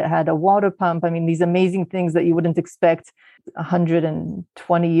electricity. It had a water pump. I mean, these amazing things that you wouldn't expect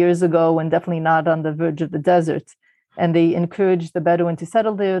 120 years ago, and definitely not on the verge of the desert. And they encouraged the Bedouin to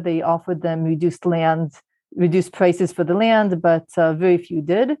settle there. They offered them reduced prices for the land, but very few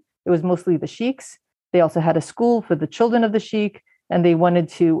did. It was mostly the sheiks. They also had a school for the children of the sheik, and they wanted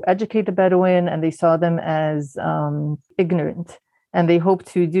to educate the Bedouin, and they saw them as ignorant. And they hoped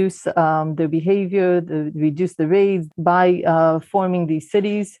to reduce their behavior, reduce the raids by forming these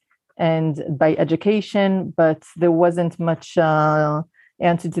cities and by education, but there wasn't much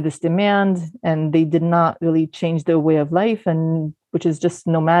answer to this demand, and they did not really change their way of life, and which is just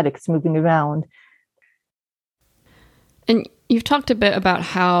nomadic, it's moving around. And you've talked a bit about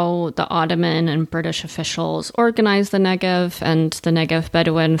how the Ottoman and British officials organized the Negev and the Negev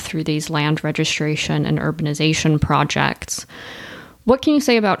Bedouin through these land registration and urbanization projects. What can you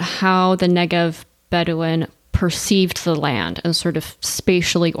say about how the Negev Bedouin perceived the land and sort of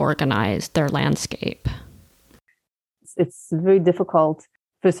spatially organized their landscape? It's very difficult,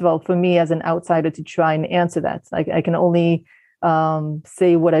 first of all, for me as an outsider to try and answer that. I can only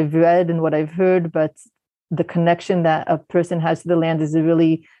say what I've read and what I've heard, but the connection that a person has to the land is a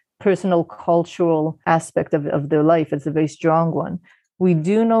really personal, cultural aspect of their life. It's a very strong one. We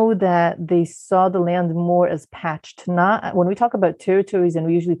do know that they saw the land more as patched. Not when we talk about territories, and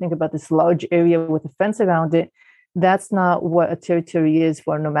we usually think about this large area with a fence around it, that's not what a territory is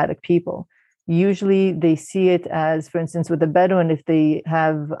for nomadic people. Usually they see it as, for instance, with the Bedouin, if they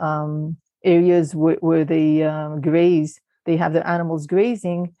have areas where they graze, they have their animals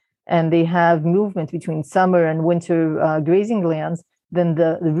grazing, and they have movement between summer and winter grazing lands, then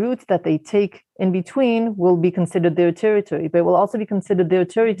the route that they take in between will be considered their territory, but it will also be considered their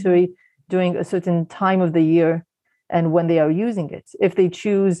territory during a certain time of the year and when they are using it. If they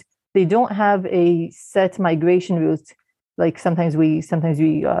choose, they don't have a set migration route. Like sometimes we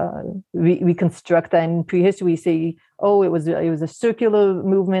reconstruct that in prehistory. We say, oh, it was a circular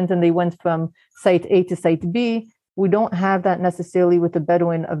movement, and they went from site A to site B. We don't have that necessarily with the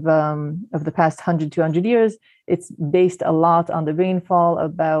Bedouin of the past 100, 200 years. It's based a lot on the rainfall,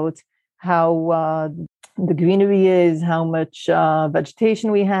 about how the greenery is, how much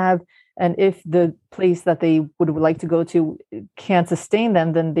vegetation we have. And if the place that they would like to go to can't sustain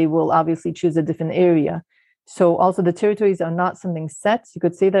them, then they will obviously choose a different area. So also the territories are not something set. You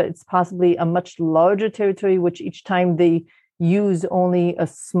could say that it's possibly a much larger territory, which each time they use only a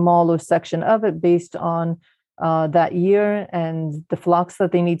smaller section of it based on that year and the flocks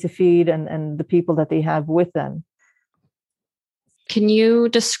that they need to feed and the people that they have with them. Can you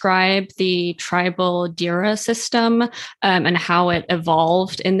describe the tribal Dira system and how it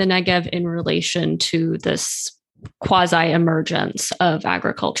evolved in the Negev in relation to this quasi-emergence of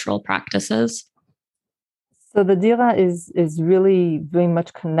agricultural practices? So the Dira is really very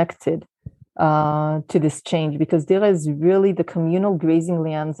much connected to this change, because Dira is really the communal grazing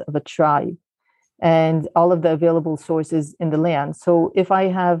lands of a tribe and all of the available sources in the land. So if I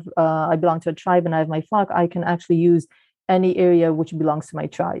belong to a tribe and I have my flock, I can actually use any area which belongs to my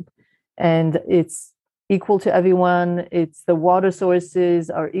tribe. And it's equal to everyone. It's the water sources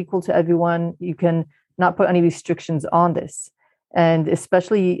are equal to everyone. You can not put any restrictions on this. And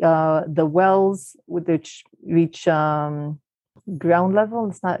especially the wells, which reach ground level.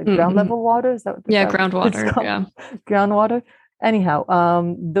 It's not ground level water. Is that what groundwater. Yeah, groundwater.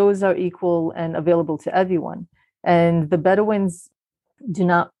 Anyhow, those are equal and available to everyone. And the Bedouins do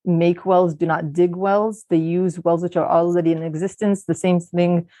not make wells, do not dig wells. They use wells which are already in existence. The same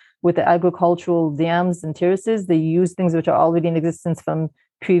thing with the agricultural dams and terraces. They use things which are already in existence from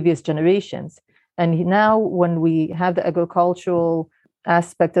previous generations. And now when we have the agricultural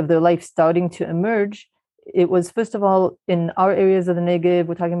aspect of their life starting to emerge, it was, first of all, in our areas of the Negev,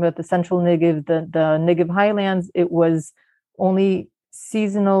 we're talking about the central Negev, the Negev highlands, it was only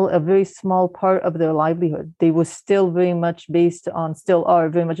seasonal, a very small part of their livelihood. They were still are very much based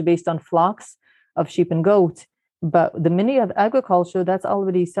on flocks of sheep and goat. But the minute you have agriculture, that's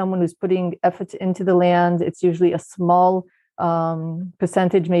already someone who's putting effort into the land. It's usually a small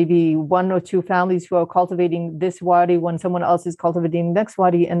percentage, maybe one or two families who are cultivating this wadi when someone else is cultivating the next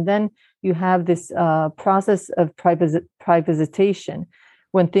wadi. And then you have this process of privatization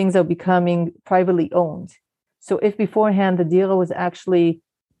when things are becoming privately owned. So if beforehand the dira was actually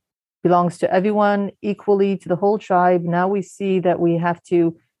belongs to everyone equally, to the whole tribe, now we see that we have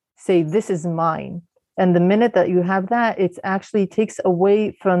to say, this is mine. And the minute that you have that, it actually takes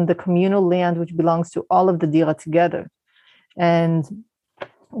away from the communal land, which belongs to all of the dira together. And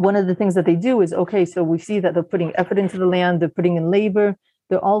one of the things that they do is, okay, so we see that they're putting effort into the land, they're putting in labor,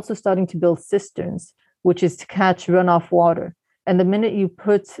 they're also starting to build cisterns, which is to catch runoff water. And the minute you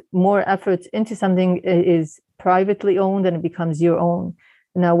put more effort into something, it is privately owned and it becomes your own.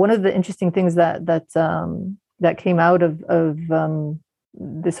 Now, one of the interesting things that came out of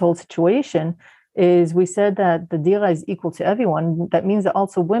this whole situation is we said that the dira is equal to everyone. That means that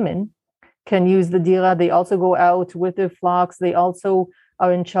also women can use the dira. They also go out with their flocks. They also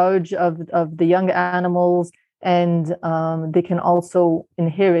are in charge of the young animals, and they can also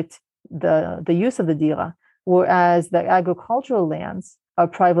inherit the use of the dira, whereas the agricultural lands are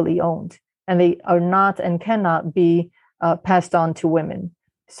privately owned, and they are not and cannot be passed on to women.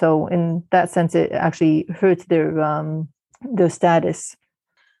 So in that sense, it actually hurts their status.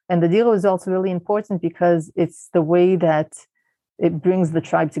 And the dira is also really important because it's the way that it brings the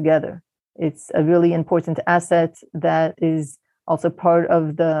tribe together. It's a really important asset that is also part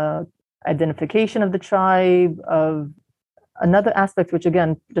of the identification of the tribe, of another aspect, which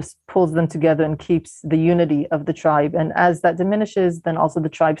again, just pulls them together and keeps the unity of the tribe. And as that diminishes, then also the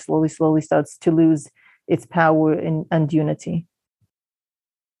tribe slowly starts to lose its power and unity.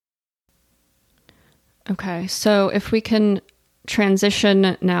 Okay, so if we can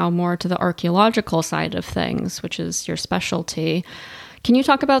transition now more to the archaeological side of things, which is your specialty, can you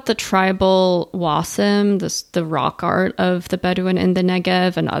talk about the tribal wasim, the rock art of the Bedouin in the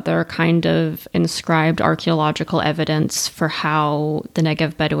Negev, and other kind of inscribed archaeological evidence for how the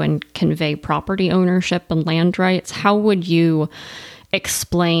Negev Bedouin convey property ownership and land rights? How would you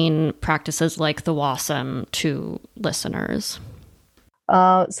explain practices like the wasim to listeners?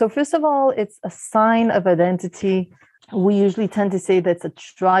 So first of all, it's a sign of identity. We usually tend to say that it's a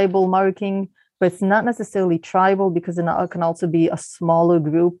tribal marking, but it's not necessarily tribal because it can also be a smaller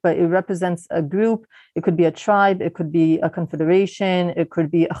group, but it represents a group. It could be a tribe, it could be a confederation, it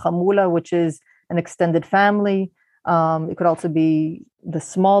could be a chamula, which is an extended family. It could also be the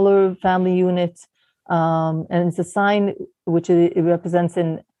smaller family unit. And it's a sign which it represents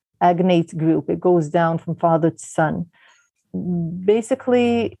an agnate group. It goes down from father to son.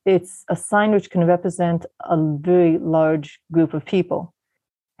 Basically, it's a sign which can represent a very large group of people.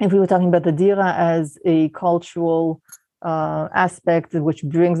 If we were talking about the dira as a cultural aspect which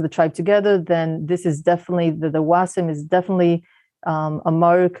brings the tribe together, then this is definitely, the wasim is definitely a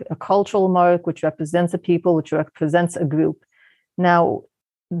mark, a cultural mark, which represents a people, which represents a group. Now,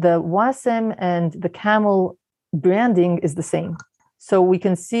 the wasim and the camel branding is the same. So we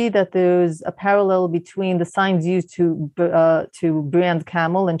can see that there's a parallel between the signs used to brand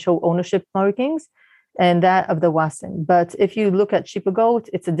camel and show ownership markings and that of the wasim. But if you look at sheep or goat,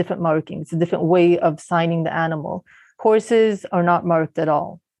 it's a different marking. It's a different way of signing the animal. Horses are not marked at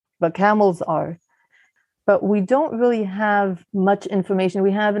all, but camels are. But we don't really have much information.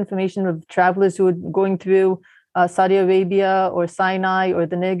 We have information of travelers who are going through Saudi Arabia or Sinai or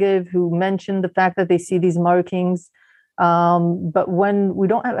the Negev who mention the fact that they see these markings. But when we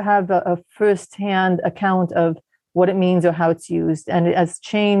don't have a first-hand account of what it means or how it's used, and it has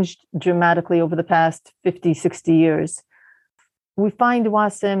changed dramatically over the past 50, 60 years. We find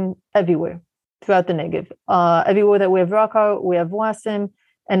wasim everywhere throughout the Negev. Everywhere that we have rock art, we have wasim.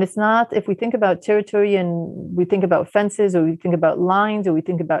 And it's not, if we think about territory and we think about fences or we think about lines or we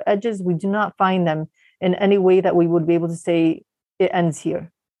think about edges, we do not find them in any way that we would be able to say it ends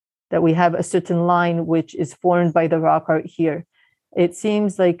here, that we have a certain line which is formed by the rock art here. It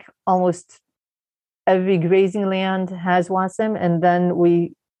seems like almost every grazing land has wasim, and then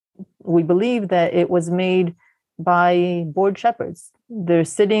we believe that it was made by bored shepherds. They're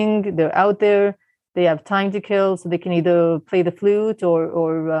sitting, they're out there, they have time to kill, so they can either play the flute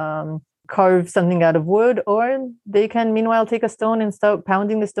or carve something out of wood, or they can meanwhile take a stone and start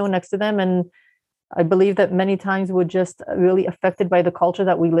pounding the stone next to them. And I believe that many times we're just really affected by the culture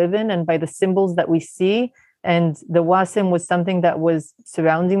that we live in and by the symbols that we see. And the wasim was something that was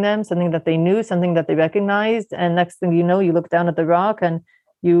surrounding them, something that they knew, something that they recognized. And next thing you know, you look down at the rock and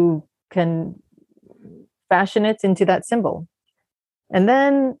you can fashion it into that symbol. And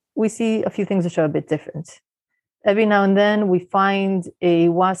then we see a few things which are a bit different. Every now and then we find a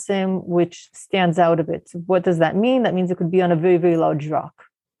wasim which stands out a bit. What does that mean? That means it could be on a very, very large rock.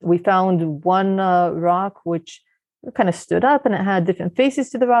 We found one rock which kind of stood up and it had different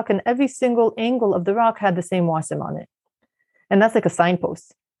faces to the rock, and every single angle of the rock had the same wasim on it. And that's like a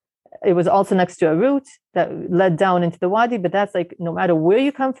signpost. It was also next to a route that led down into the wadi, but that's like, no matter where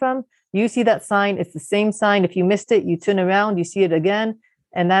you come from, you see that sign, it's the same sign. If you missed it, you turn around, you see it again,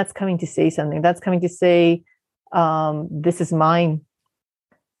 and that's coming to say something. That's coming to say, this is mine.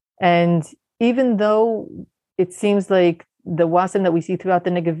 And even though it seems like the wasim that we see throughout the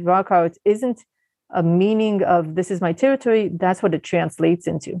Negev rock art isn't a meaning of this is my territory, that's what it translates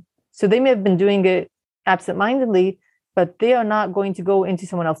into. So they may have been doing it absentmindedly, but they are not going to go into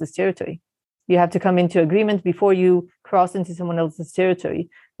someone else's territory. You have to come into agreement before you cross into someone else's territory.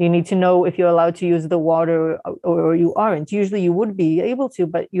 You need to know if you're allowed to use the water or you aren't. Usually you would be able to,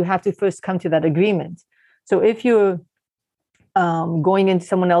 but you have to first come to that agreement. So if you're going into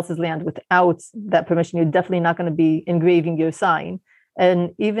someone else's land without that permission, you're definitely not going to be engraving your sign.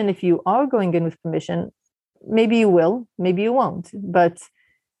 And even if you are going in with permission, maybe you will, maybe you won't. But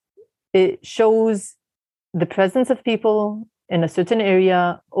it shows the presence of people in a certain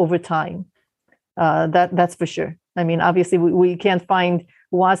area over time. That's for sure. I mean, obviously, we can't find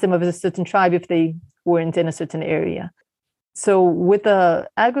wasim of a certain tribe if they weren't in a certain area. So with the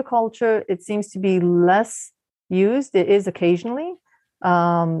agriculture, it seems to be less used. It is occasionally.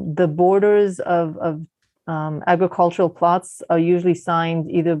 The borders of agricultural plots are usually signed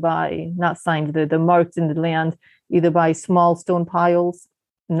either by, not signed, they're marked in the land, either by small stone piles,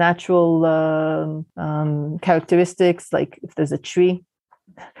 natural characteristics, like if there's a tree.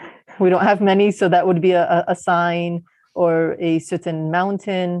 We don't have many, so that would be a sign, or a certain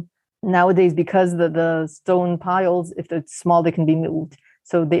mountain. Nowadays, because the stone piles, if they're small, they can be moved.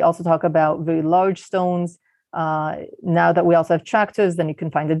 So they also talk about very large stones. Now that we also have tractors, then you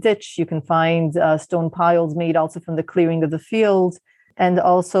can find a ditch. You can find stone piles made also from the clearing of the field, and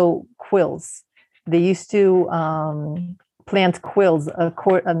also quills. They used to plant quills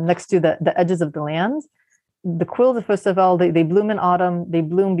next to the edges of the land. The quills, first of all, they bloom in autumn. They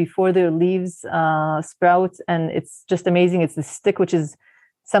bloom before their leaves sprout, and it's just amazing. It's a stick which is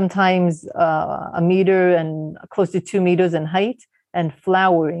sometimes a meter and close to 2 meters in height and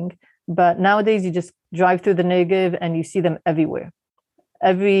flowering. But nowadays, you just drive through the Negev and you see them everywhere.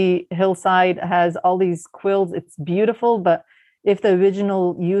 Every hillside has all these quills. It's beautiful, but if the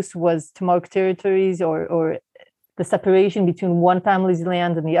original use was to mark territories or the separation between one family's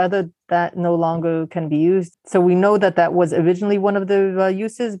land and the other, that no longer can be used. So we know that was originally one of the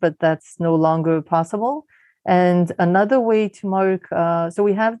uses, but that's no longer possible. And another way to mark, so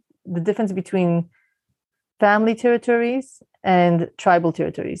we have the difference between family territories and tribal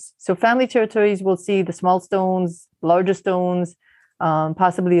territories. So family territories will see the small stones, larger stones,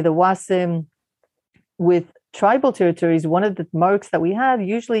 possibly the wasim. With tribal territories, one of the marks that we have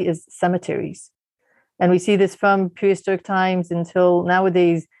usually is cemeteries. And we see this from prehistoric times until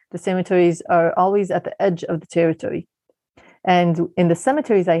nowadays. The cemeteries are always at the edge of the territory. And in the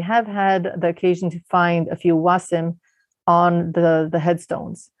cemeteries, I have had the occasion to find a few wasim on the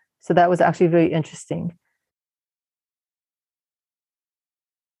headstones. So that was actually very interesting.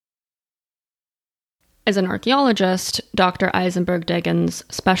 As an archaeologist, Dr. Eisenberg-Degen's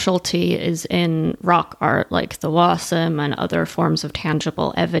specialty is in rock art like the wasim and other forms of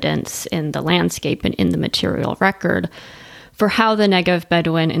tangible evidence in the landscape and in the material record for how the Negev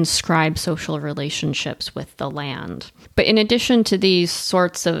Bedouin inscribe social relationships with the land. But in addition to these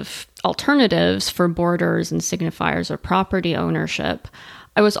sorts of alternatives for borders and signifiers of property ownership,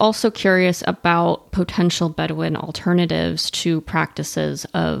 I was also curious about potential Bedouin alternatives to practices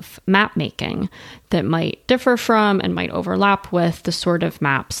of map making that might differ from and might overlap with the sort of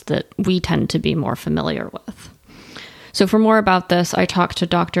maps that we tend to be more familiar with. So for more about this, I talked to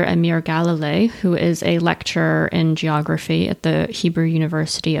Dr. Amir Galaleh, who is a lecturer in geography at the Hebrew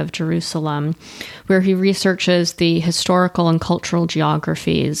University of Jerusalem, where he researches the historical and cultural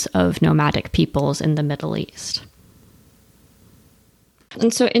geographies of nomadic peoples in the Middle East.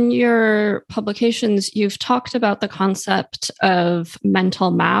 And so in your publications, you've talked about the concept of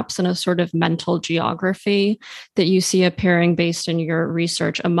mental maps and a sort of mental geography that you see appearing based in your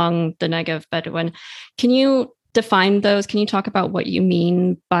research among the Negev Bedouin. Can you define those? Can you talk about what you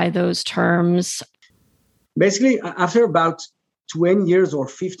mean by those terms? Basically, after about 20 years or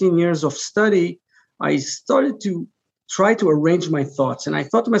 15 years of study, I started to try to arrange my thoughts. And I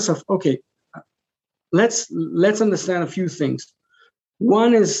thought to myself, okay, let's understand a few things.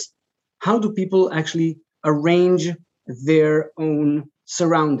 One is, how do people actually arrange their own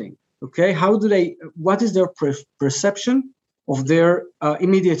surrounding? Okay, what is their perception of their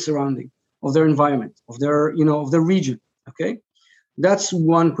immediate surrounding, of their environment, of their region? Okay, that's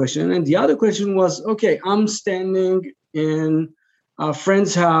one question. And the other question was, okay, I'm standing in a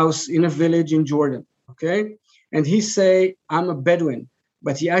friend's house in a village in Jordan. Okay, and he say, I'm a Bedouin.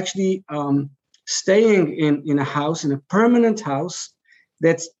 but he actually staying in a house, in a permanent house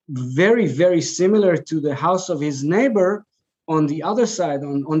that's very, very similar to the house of his neighbor on the other side,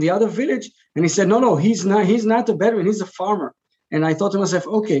 on the other village. And he said, no, he's not a Bedouin, he's a farmer. And I thought to myself,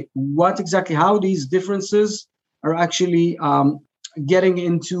 okay, what exactly, how these differences are actually getting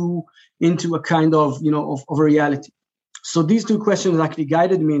into a kind of, of a reality. So these two questions actually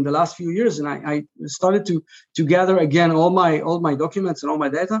guided me in the last few years, and I started to gather again all my documents and all my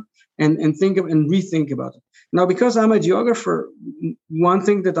data and think of and rethink about it. Now, because I'm a geographer, one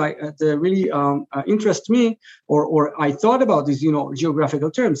thing that really interests me, or I thought about is geographical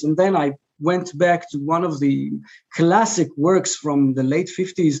terms, and then I went back to one of the classic works from the late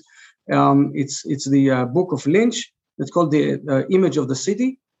 50s. It's the book of Lynch. It's called The Image of the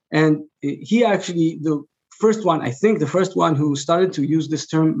City, and he actually the first one who started to use this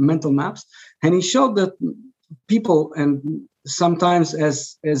term mental maps, and he showed that people, and sometimes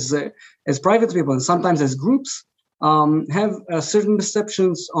as private people and sometimes as groups, have certain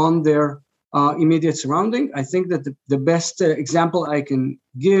perceptions on their immediate surrounding. I think that the best example I can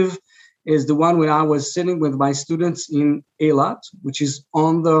give is the one when I was sitting with my students in Eilat, which is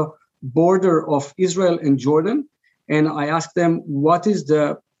on the border of Israel and Jordan, and I asked them, what is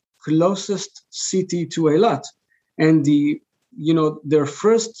the closest city to Eilat? And their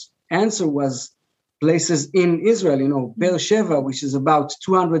first answer was places in Israel, Beersheba, which is about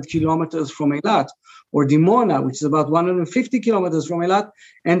 200 kilometers from Eilat, or Dimona, which is about 150 kilometers from Eilat.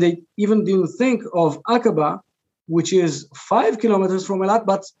 And they even didn't think of Aqaba, which is 5 kilometers from Eilat,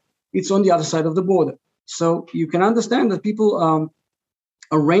 but it's on the other side of the border. So you can understand that people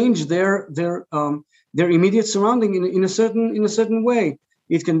arrange their immediate surrounding in a certain way.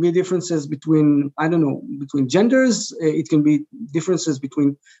 It can be differences between genders. It can be differences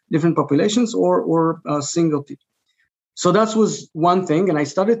between different populations or single people. So that was one thing. And I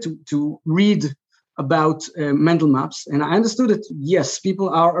started to read about mental maps. And I understood that, yes, people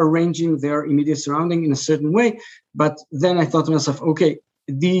are arranging their immediate surrounding in a certain way. But then I thought to myself, okay,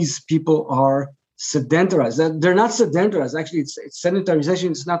 these people are sedentarized. They're not sedentarized. Actually, it's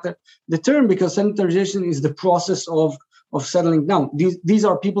sedentarization. It's not the term, because sedentarization is the process of settling down. These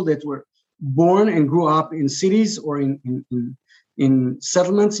are people that were born and grew up in cities or in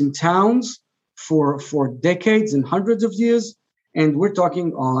settlements, in towns for decades and hundreds of years, and we're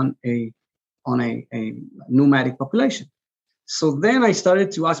talking on a nomadic population. So then I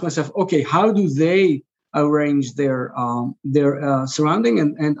started to ask myself, okay, how do they arrange their surrounding?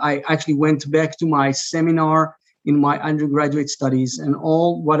 And I actually went back to my seminar in my undergraduate studies and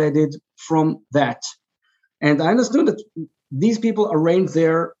all what I did from that. And I understood that these people arrange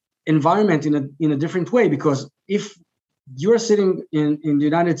their environment in a different way, because if you're sitting in the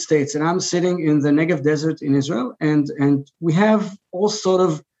United States and I'm sitting in the Negev Desert in Israel, and we have all sort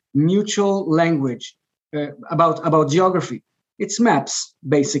of mutual language about geography. It's maps,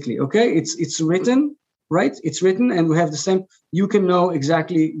 basically, okay? It's written, right? It's written, and we have the same. You can know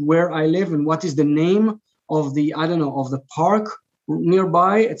exactly where I live and what is the name of the park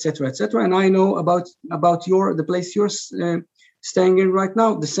nearby, etc., and I know about the place you're staying in right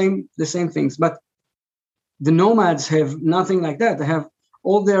now. The same things, but the nomads have nothing like that. They have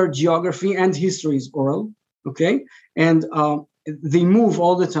all their geography and history is oral, okay, and they move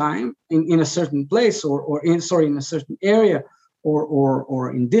all the time in a certain place or in a certain area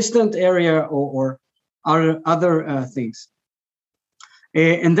or in distant area or other things.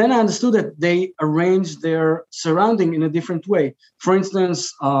 And then I understood that they arrange their surrounding in a different way. For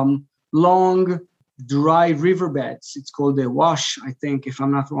instance, long, dry riverbeds. It's called a wash, I think, if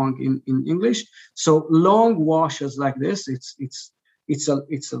I'm not wrong in English. So long washes like this. It's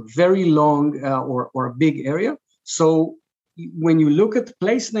a very long or a big area. So when you look at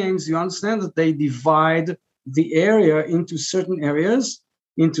place names, you understand that they divide the area into certain areas,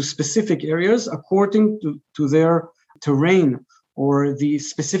 into specific areas according to their terrain or the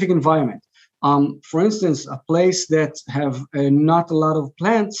specific environment. For instance, a place that have not a lot of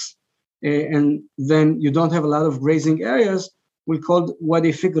plants, and then you don't have a lot of grazing areas, we call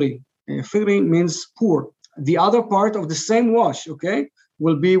Wadi Figri. Figri means poor. The other part of the same wash, okay,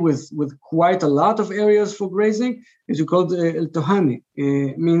 will be with quite a lot of areas for grazing, is called El Tohami.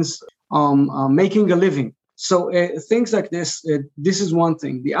 Means making a living. So things like this, this is one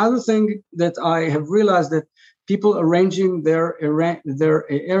thing. The other thing that I have realized that people arranging their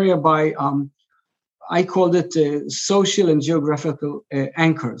area by, I called it social and geographical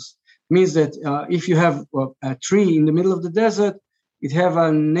anchors. Means that if you have a tree in the middle of the desert, it have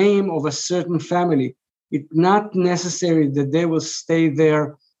a name of a certain family. It's not necessary that they will stay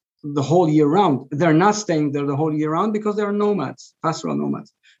there the whole year round. They're not staying there the whole year round because they're nomads, pastoral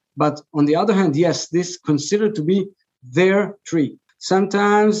nomads. But on the other hand, yes, this considered to be their tree.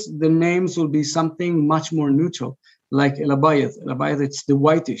 Sometimes the names will be something much more neutral, like El Abayad. El Abayad, it's the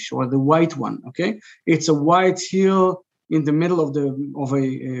whitish or the white one. Okay, it's a white hill in the middle of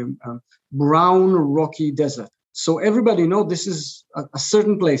a brown rocky desert. So everybody knows this is a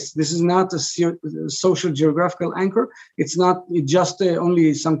certain place. This is not a social geographical anchor. It's not just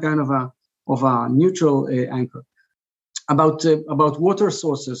only some kind of a neutral anchor. About water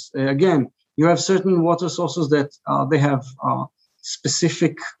sources, again, you have certain water sources that they have a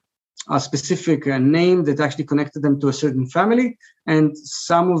specific name that actually connected them to a certain family, and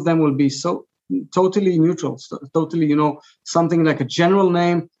some of them will be so totally neutral, totally, something like a general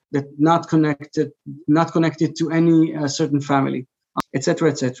name that not connected to any certain family, etc.,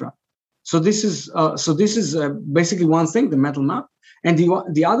 etc. So this is basically one thing, the mental map, and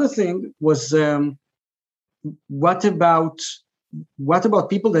the other thing was what about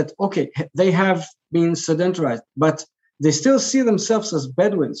people that they have been sedentarized, but they still see themselves as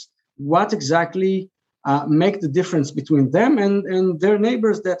Bedouins. What exactly make the difference between them and their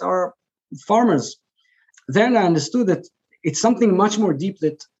neighbors that are farmers? Then I understood that it's something much more deep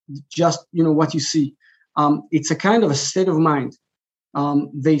that just what you see. It's a kind of a state of mind.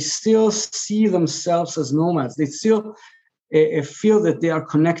 They still see themselves as nomads. They still feel that they are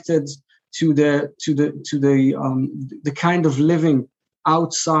connected to the kind of living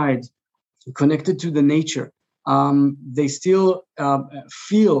outside, connected to the nature. They still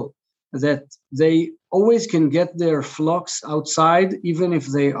feel that they always can get their flocks outside, even if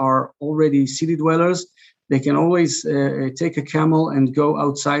they are already city dwellers. They can always take a camel and go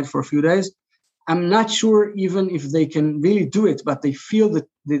outside for a few days. I'm not sure even if they can really do it, but they feel that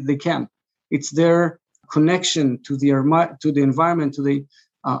they can. It's their connection to the environment, to the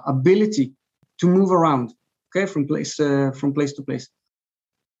ability to move around, from place to place.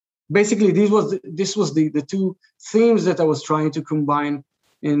 Basically, this was the two themes that I was trying to combine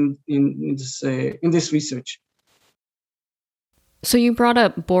in this research. So you brought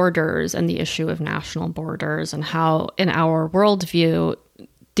up borders and the issue of national borders and how in our worldview,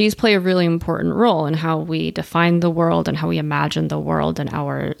 these play a really important role in how we define the world and how we imagine the world in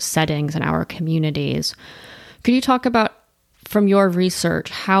our settings and our communities. Could you talk about, from your research,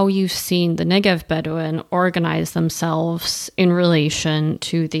 how you've seen the Negev Bedouin organize themselves in relation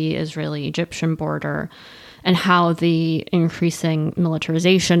to the Israeli-Egyptian border, and how the increasing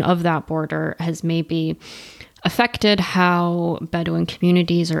militarization of that border has maybe affected how Bedouin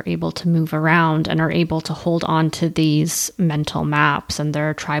communities are able to move around and are able to hold on to these mental maps and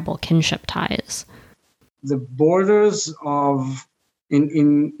their tribal kinship ties? The borders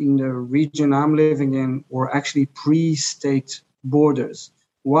in the region I'm living in were actually pre-state borders.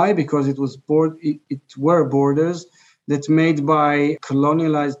 Why? Because it were borders that made by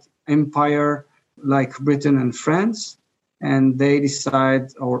colonialized empire like Britain and France, and they decide,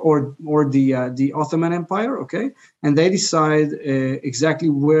 or the Ottoman Empire, and they decide exactly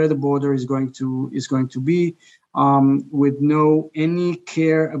where the border is going to be, with no any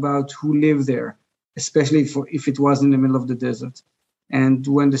care about who lived there, especially if it was in the middle of the desert. And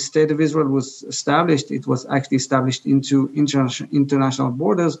when the State of Israel was established, it was actually established into international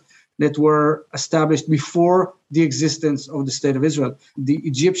borders that were established before the existence of the State of Israel. The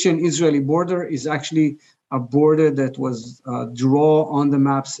Egyptian-Israeli border is actually a border that was drawn on the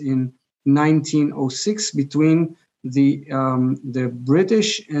maps in 1906 between the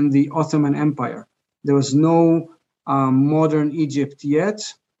British and the Ottoman Empire. There was no modern Egypt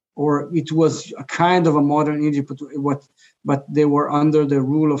yet, or it was a kind of a modern Egypt, but they were under the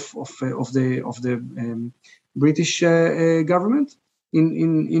rule of the British government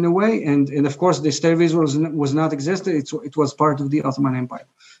in a way, and of course the State of Israel was not existed. It was part of the Ottoman Empire.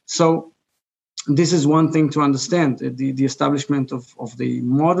 So this is one thing to understand. The establishment of the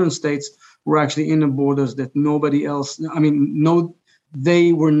modern states were actually in the borders that nobody else.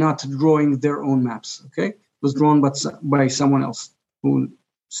 They were not drawing their own maps. It was drawn by someone else who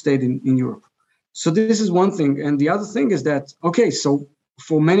stayed in Europe. So this is one thing. And the other thing is that, so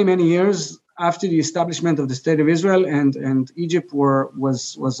for many, many years after the establishment of the State of Israel and Egypt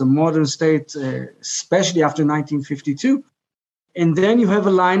was a modern state, especially after 1952. And then you have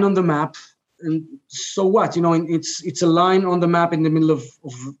a line on the map. And so what? It's a line on the map in the middle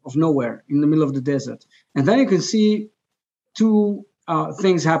of nowhere, in the middle of the desert. And then you can see two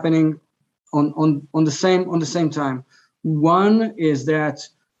things happening on the same time. One is that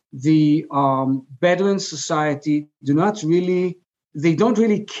the Bedouin society don't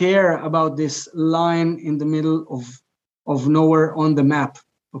really care about this line in the middle of nowhere on the map.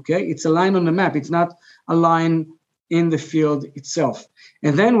 Okay, it's a line on the map. It's not a line in the field itself.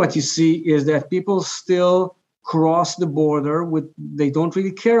 And then what you see is that people still cross the border they don't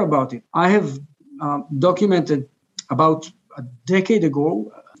really care about it. I have documented about a decade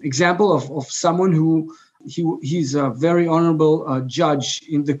ago example of someone who he's a very honorable judge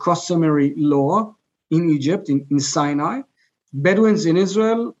in the customary law in Egypt, in Sinai. Bedouins in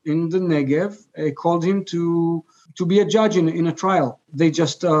Israel, in the Negev, called him to be a judge in a trial. They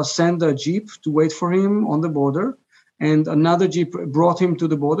just sent a jeep to wait for him on the border, and another jeep brought him to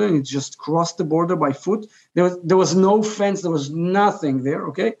the border, and he just crossed the border by foot. There was no fence, there was nothing there,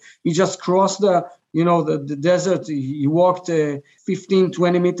 okay? He just crossed the desert. He walked 15,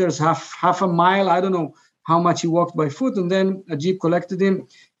 20 meters, half a mile, I don't know how much he walked by foot, and then a jeep collected him.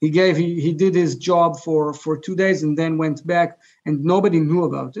 He did his job for 2 days and then went back, and nobody knew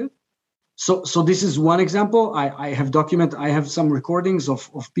about it. So this is one example. I have some recordings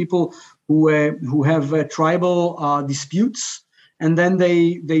of people who have tribal disputes, and then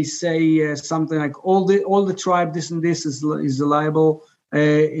they say something like all the tribe, this and this is liable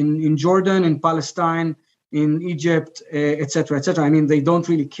in Jordan, in Palestine, in Egypt, etc., etc. I mean, they don't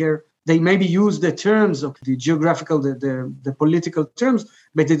really care. They maybe use the terms of the geographical, the political terms,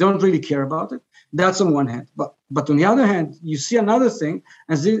 but they don't really care about it. That's on one hand. But on the other hand, you see another thing,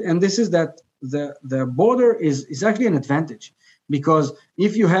 and this is that the border is actually an advantage, because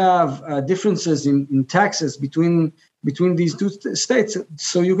if you have differences in taxes between these two states,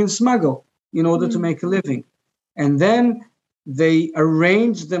 so you can smuggle in order to make a living, and then they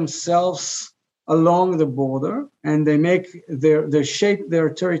arrange themselves along the border, and they make they shape their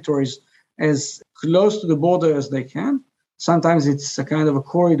territories as close to the border as they can. Sometimes it's a kind of a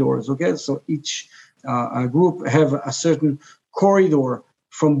corridors, okay? So each group have a certain corridor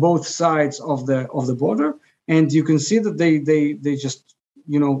from both sides of the border, and you can see that they just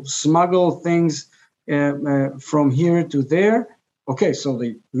smuggle things from here to there. Okay, so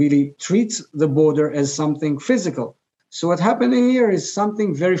they really treat the border as something physical. So what happened here is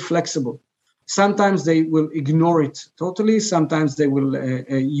something very flexible. Sometimes they will ignore it totally. Sometimes they will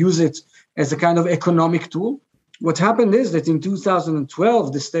use it as a kind of economic tool. What happened is that in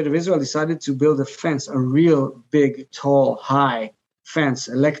 2012, the state of Israel decided to build a fence, a real big, tall, high fence,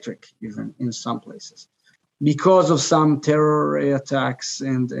 electric even in some places, because of some terror attacks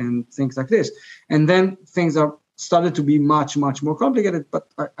and things like this. And then things are started to be much, much more complicated.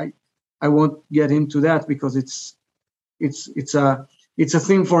 But I won't get into that because it's a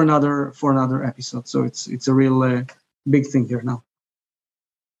thing for another episode. So it's a real big thing here now.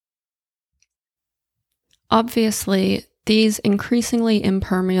 Obviously, these increasingly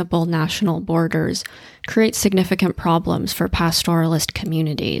impermeable national borders create significant problems for pastoralist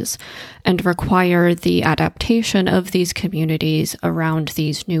communities and require the adaptation of these communities around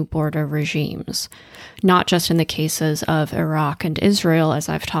these new border regimes, not just in the cases of Iraq and Israel, as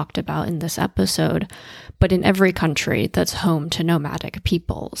I've talked about in this episode, but in every country that's home to nomadic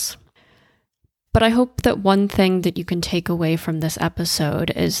peoples. But I hope that one thing that you can take away from this episode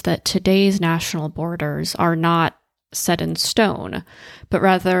is that today's national borders are not set in stone, but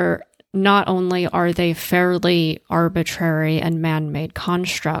rather not only are they fairly arbitrary and man-made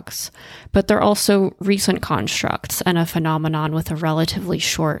constructs, but they're also recent constructs and a phenomenon with a relatively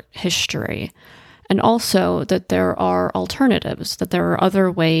short history. And also that there are alternatives, that there are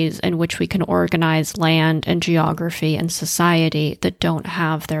other ways in which we can organize land and geography and society that don't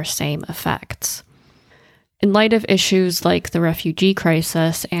have their same effects. In light of issues like the refugee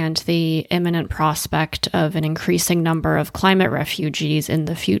crisis and the imminent prospect of an increasing number of climate refugees in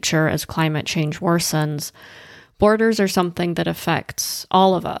the future as climate change worsens, borders are something that affects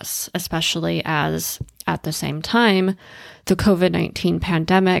all of us, especially as, at the same time, the COVID-19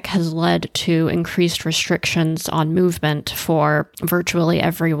 pandemic has led to increased restrictions on movement for virtually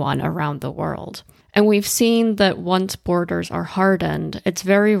everyone around the world. And we've seen that once borders are hardened, it's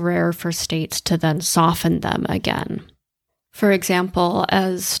very rare for states to then soften them again. For example,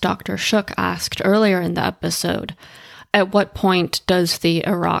 as Dr. Shook asked earlier in the episode, at what point does the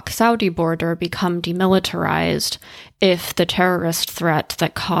Iraq-Saudi border become demilitarized if the terrorist threat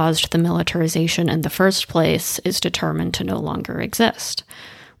that caused the militarization in the first place is determined to no longer exist?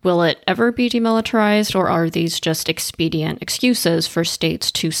 Will it ever be demilitarized, or are these just expedient excuses for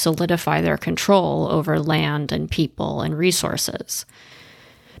states to solidify their control over land and people and resources?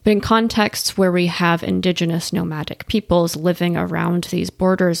 But in contexts where we have indigenous nomadic peoples living around these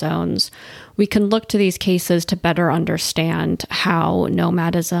border zones, we can look to these cases to better understand how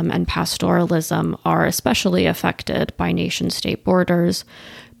nomadism and pastoralism are especially affected by nation-state borders,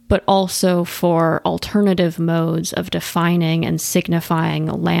 but also for alternative modes of defining and signifying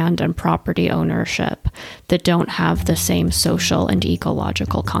land and property ownership that don't have the same social and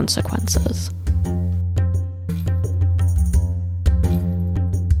ecological consequences.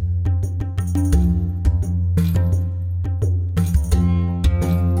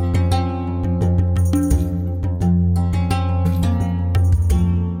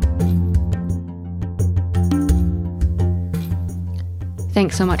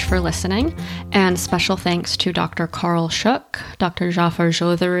 Thanks so much for listening, and special thanks to Dr. Carl Schuck, Dr. Jafar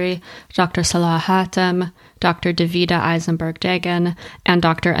Jodhary, Dr. Salah Hatem, Dr. Davida Eisenberg-Degen, and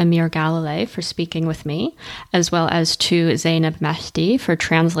Dr. Amir Galilei for speaking with me, as well as to Zainab Mehdi for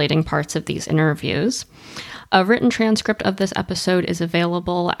translating parts of these interviews. A written transcript of this episode is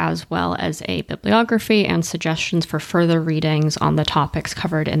available, as well as a bibliography and suggestions for further readings on the topics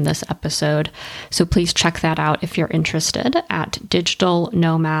covered in this episode. So please check that out if you're interested at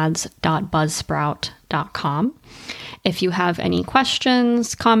digitalnomads.buzzsprout.com. If you have any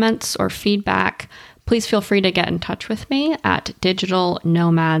questions, comments, or feedback, please feel free to get in touch with me at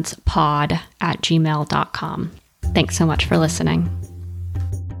digitalnomadspod@gmail.com. Thanks so much for listening.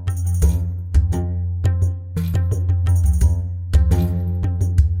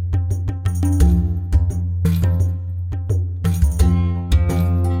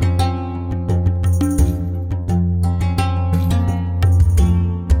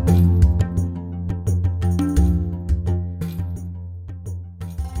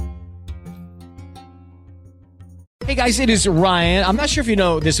 Hey guys, it is Ryan. I'm not sure if you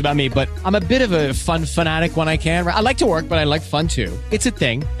know this about me, but I'm a bit of a fun fanatic when I can. I like to work, but I like fun too. It's a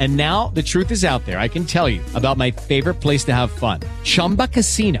thing. And now the truth is out there. I can tell you about my favorite place to have fun. Chumba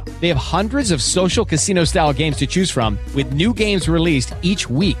Casino. They have hundreds of social casino style games to choose from with new games released each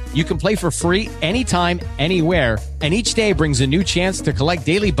week. You can play for free anytime, anywhere. And each day brings a new chance to collect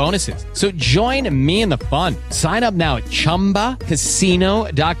daily bonuses. So join me in the fun. Sign up now at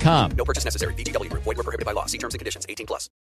ChumbaCasino.com. No purchase necessary. VGW Group. Void where prohibited by law. See terms and conditions. 18+.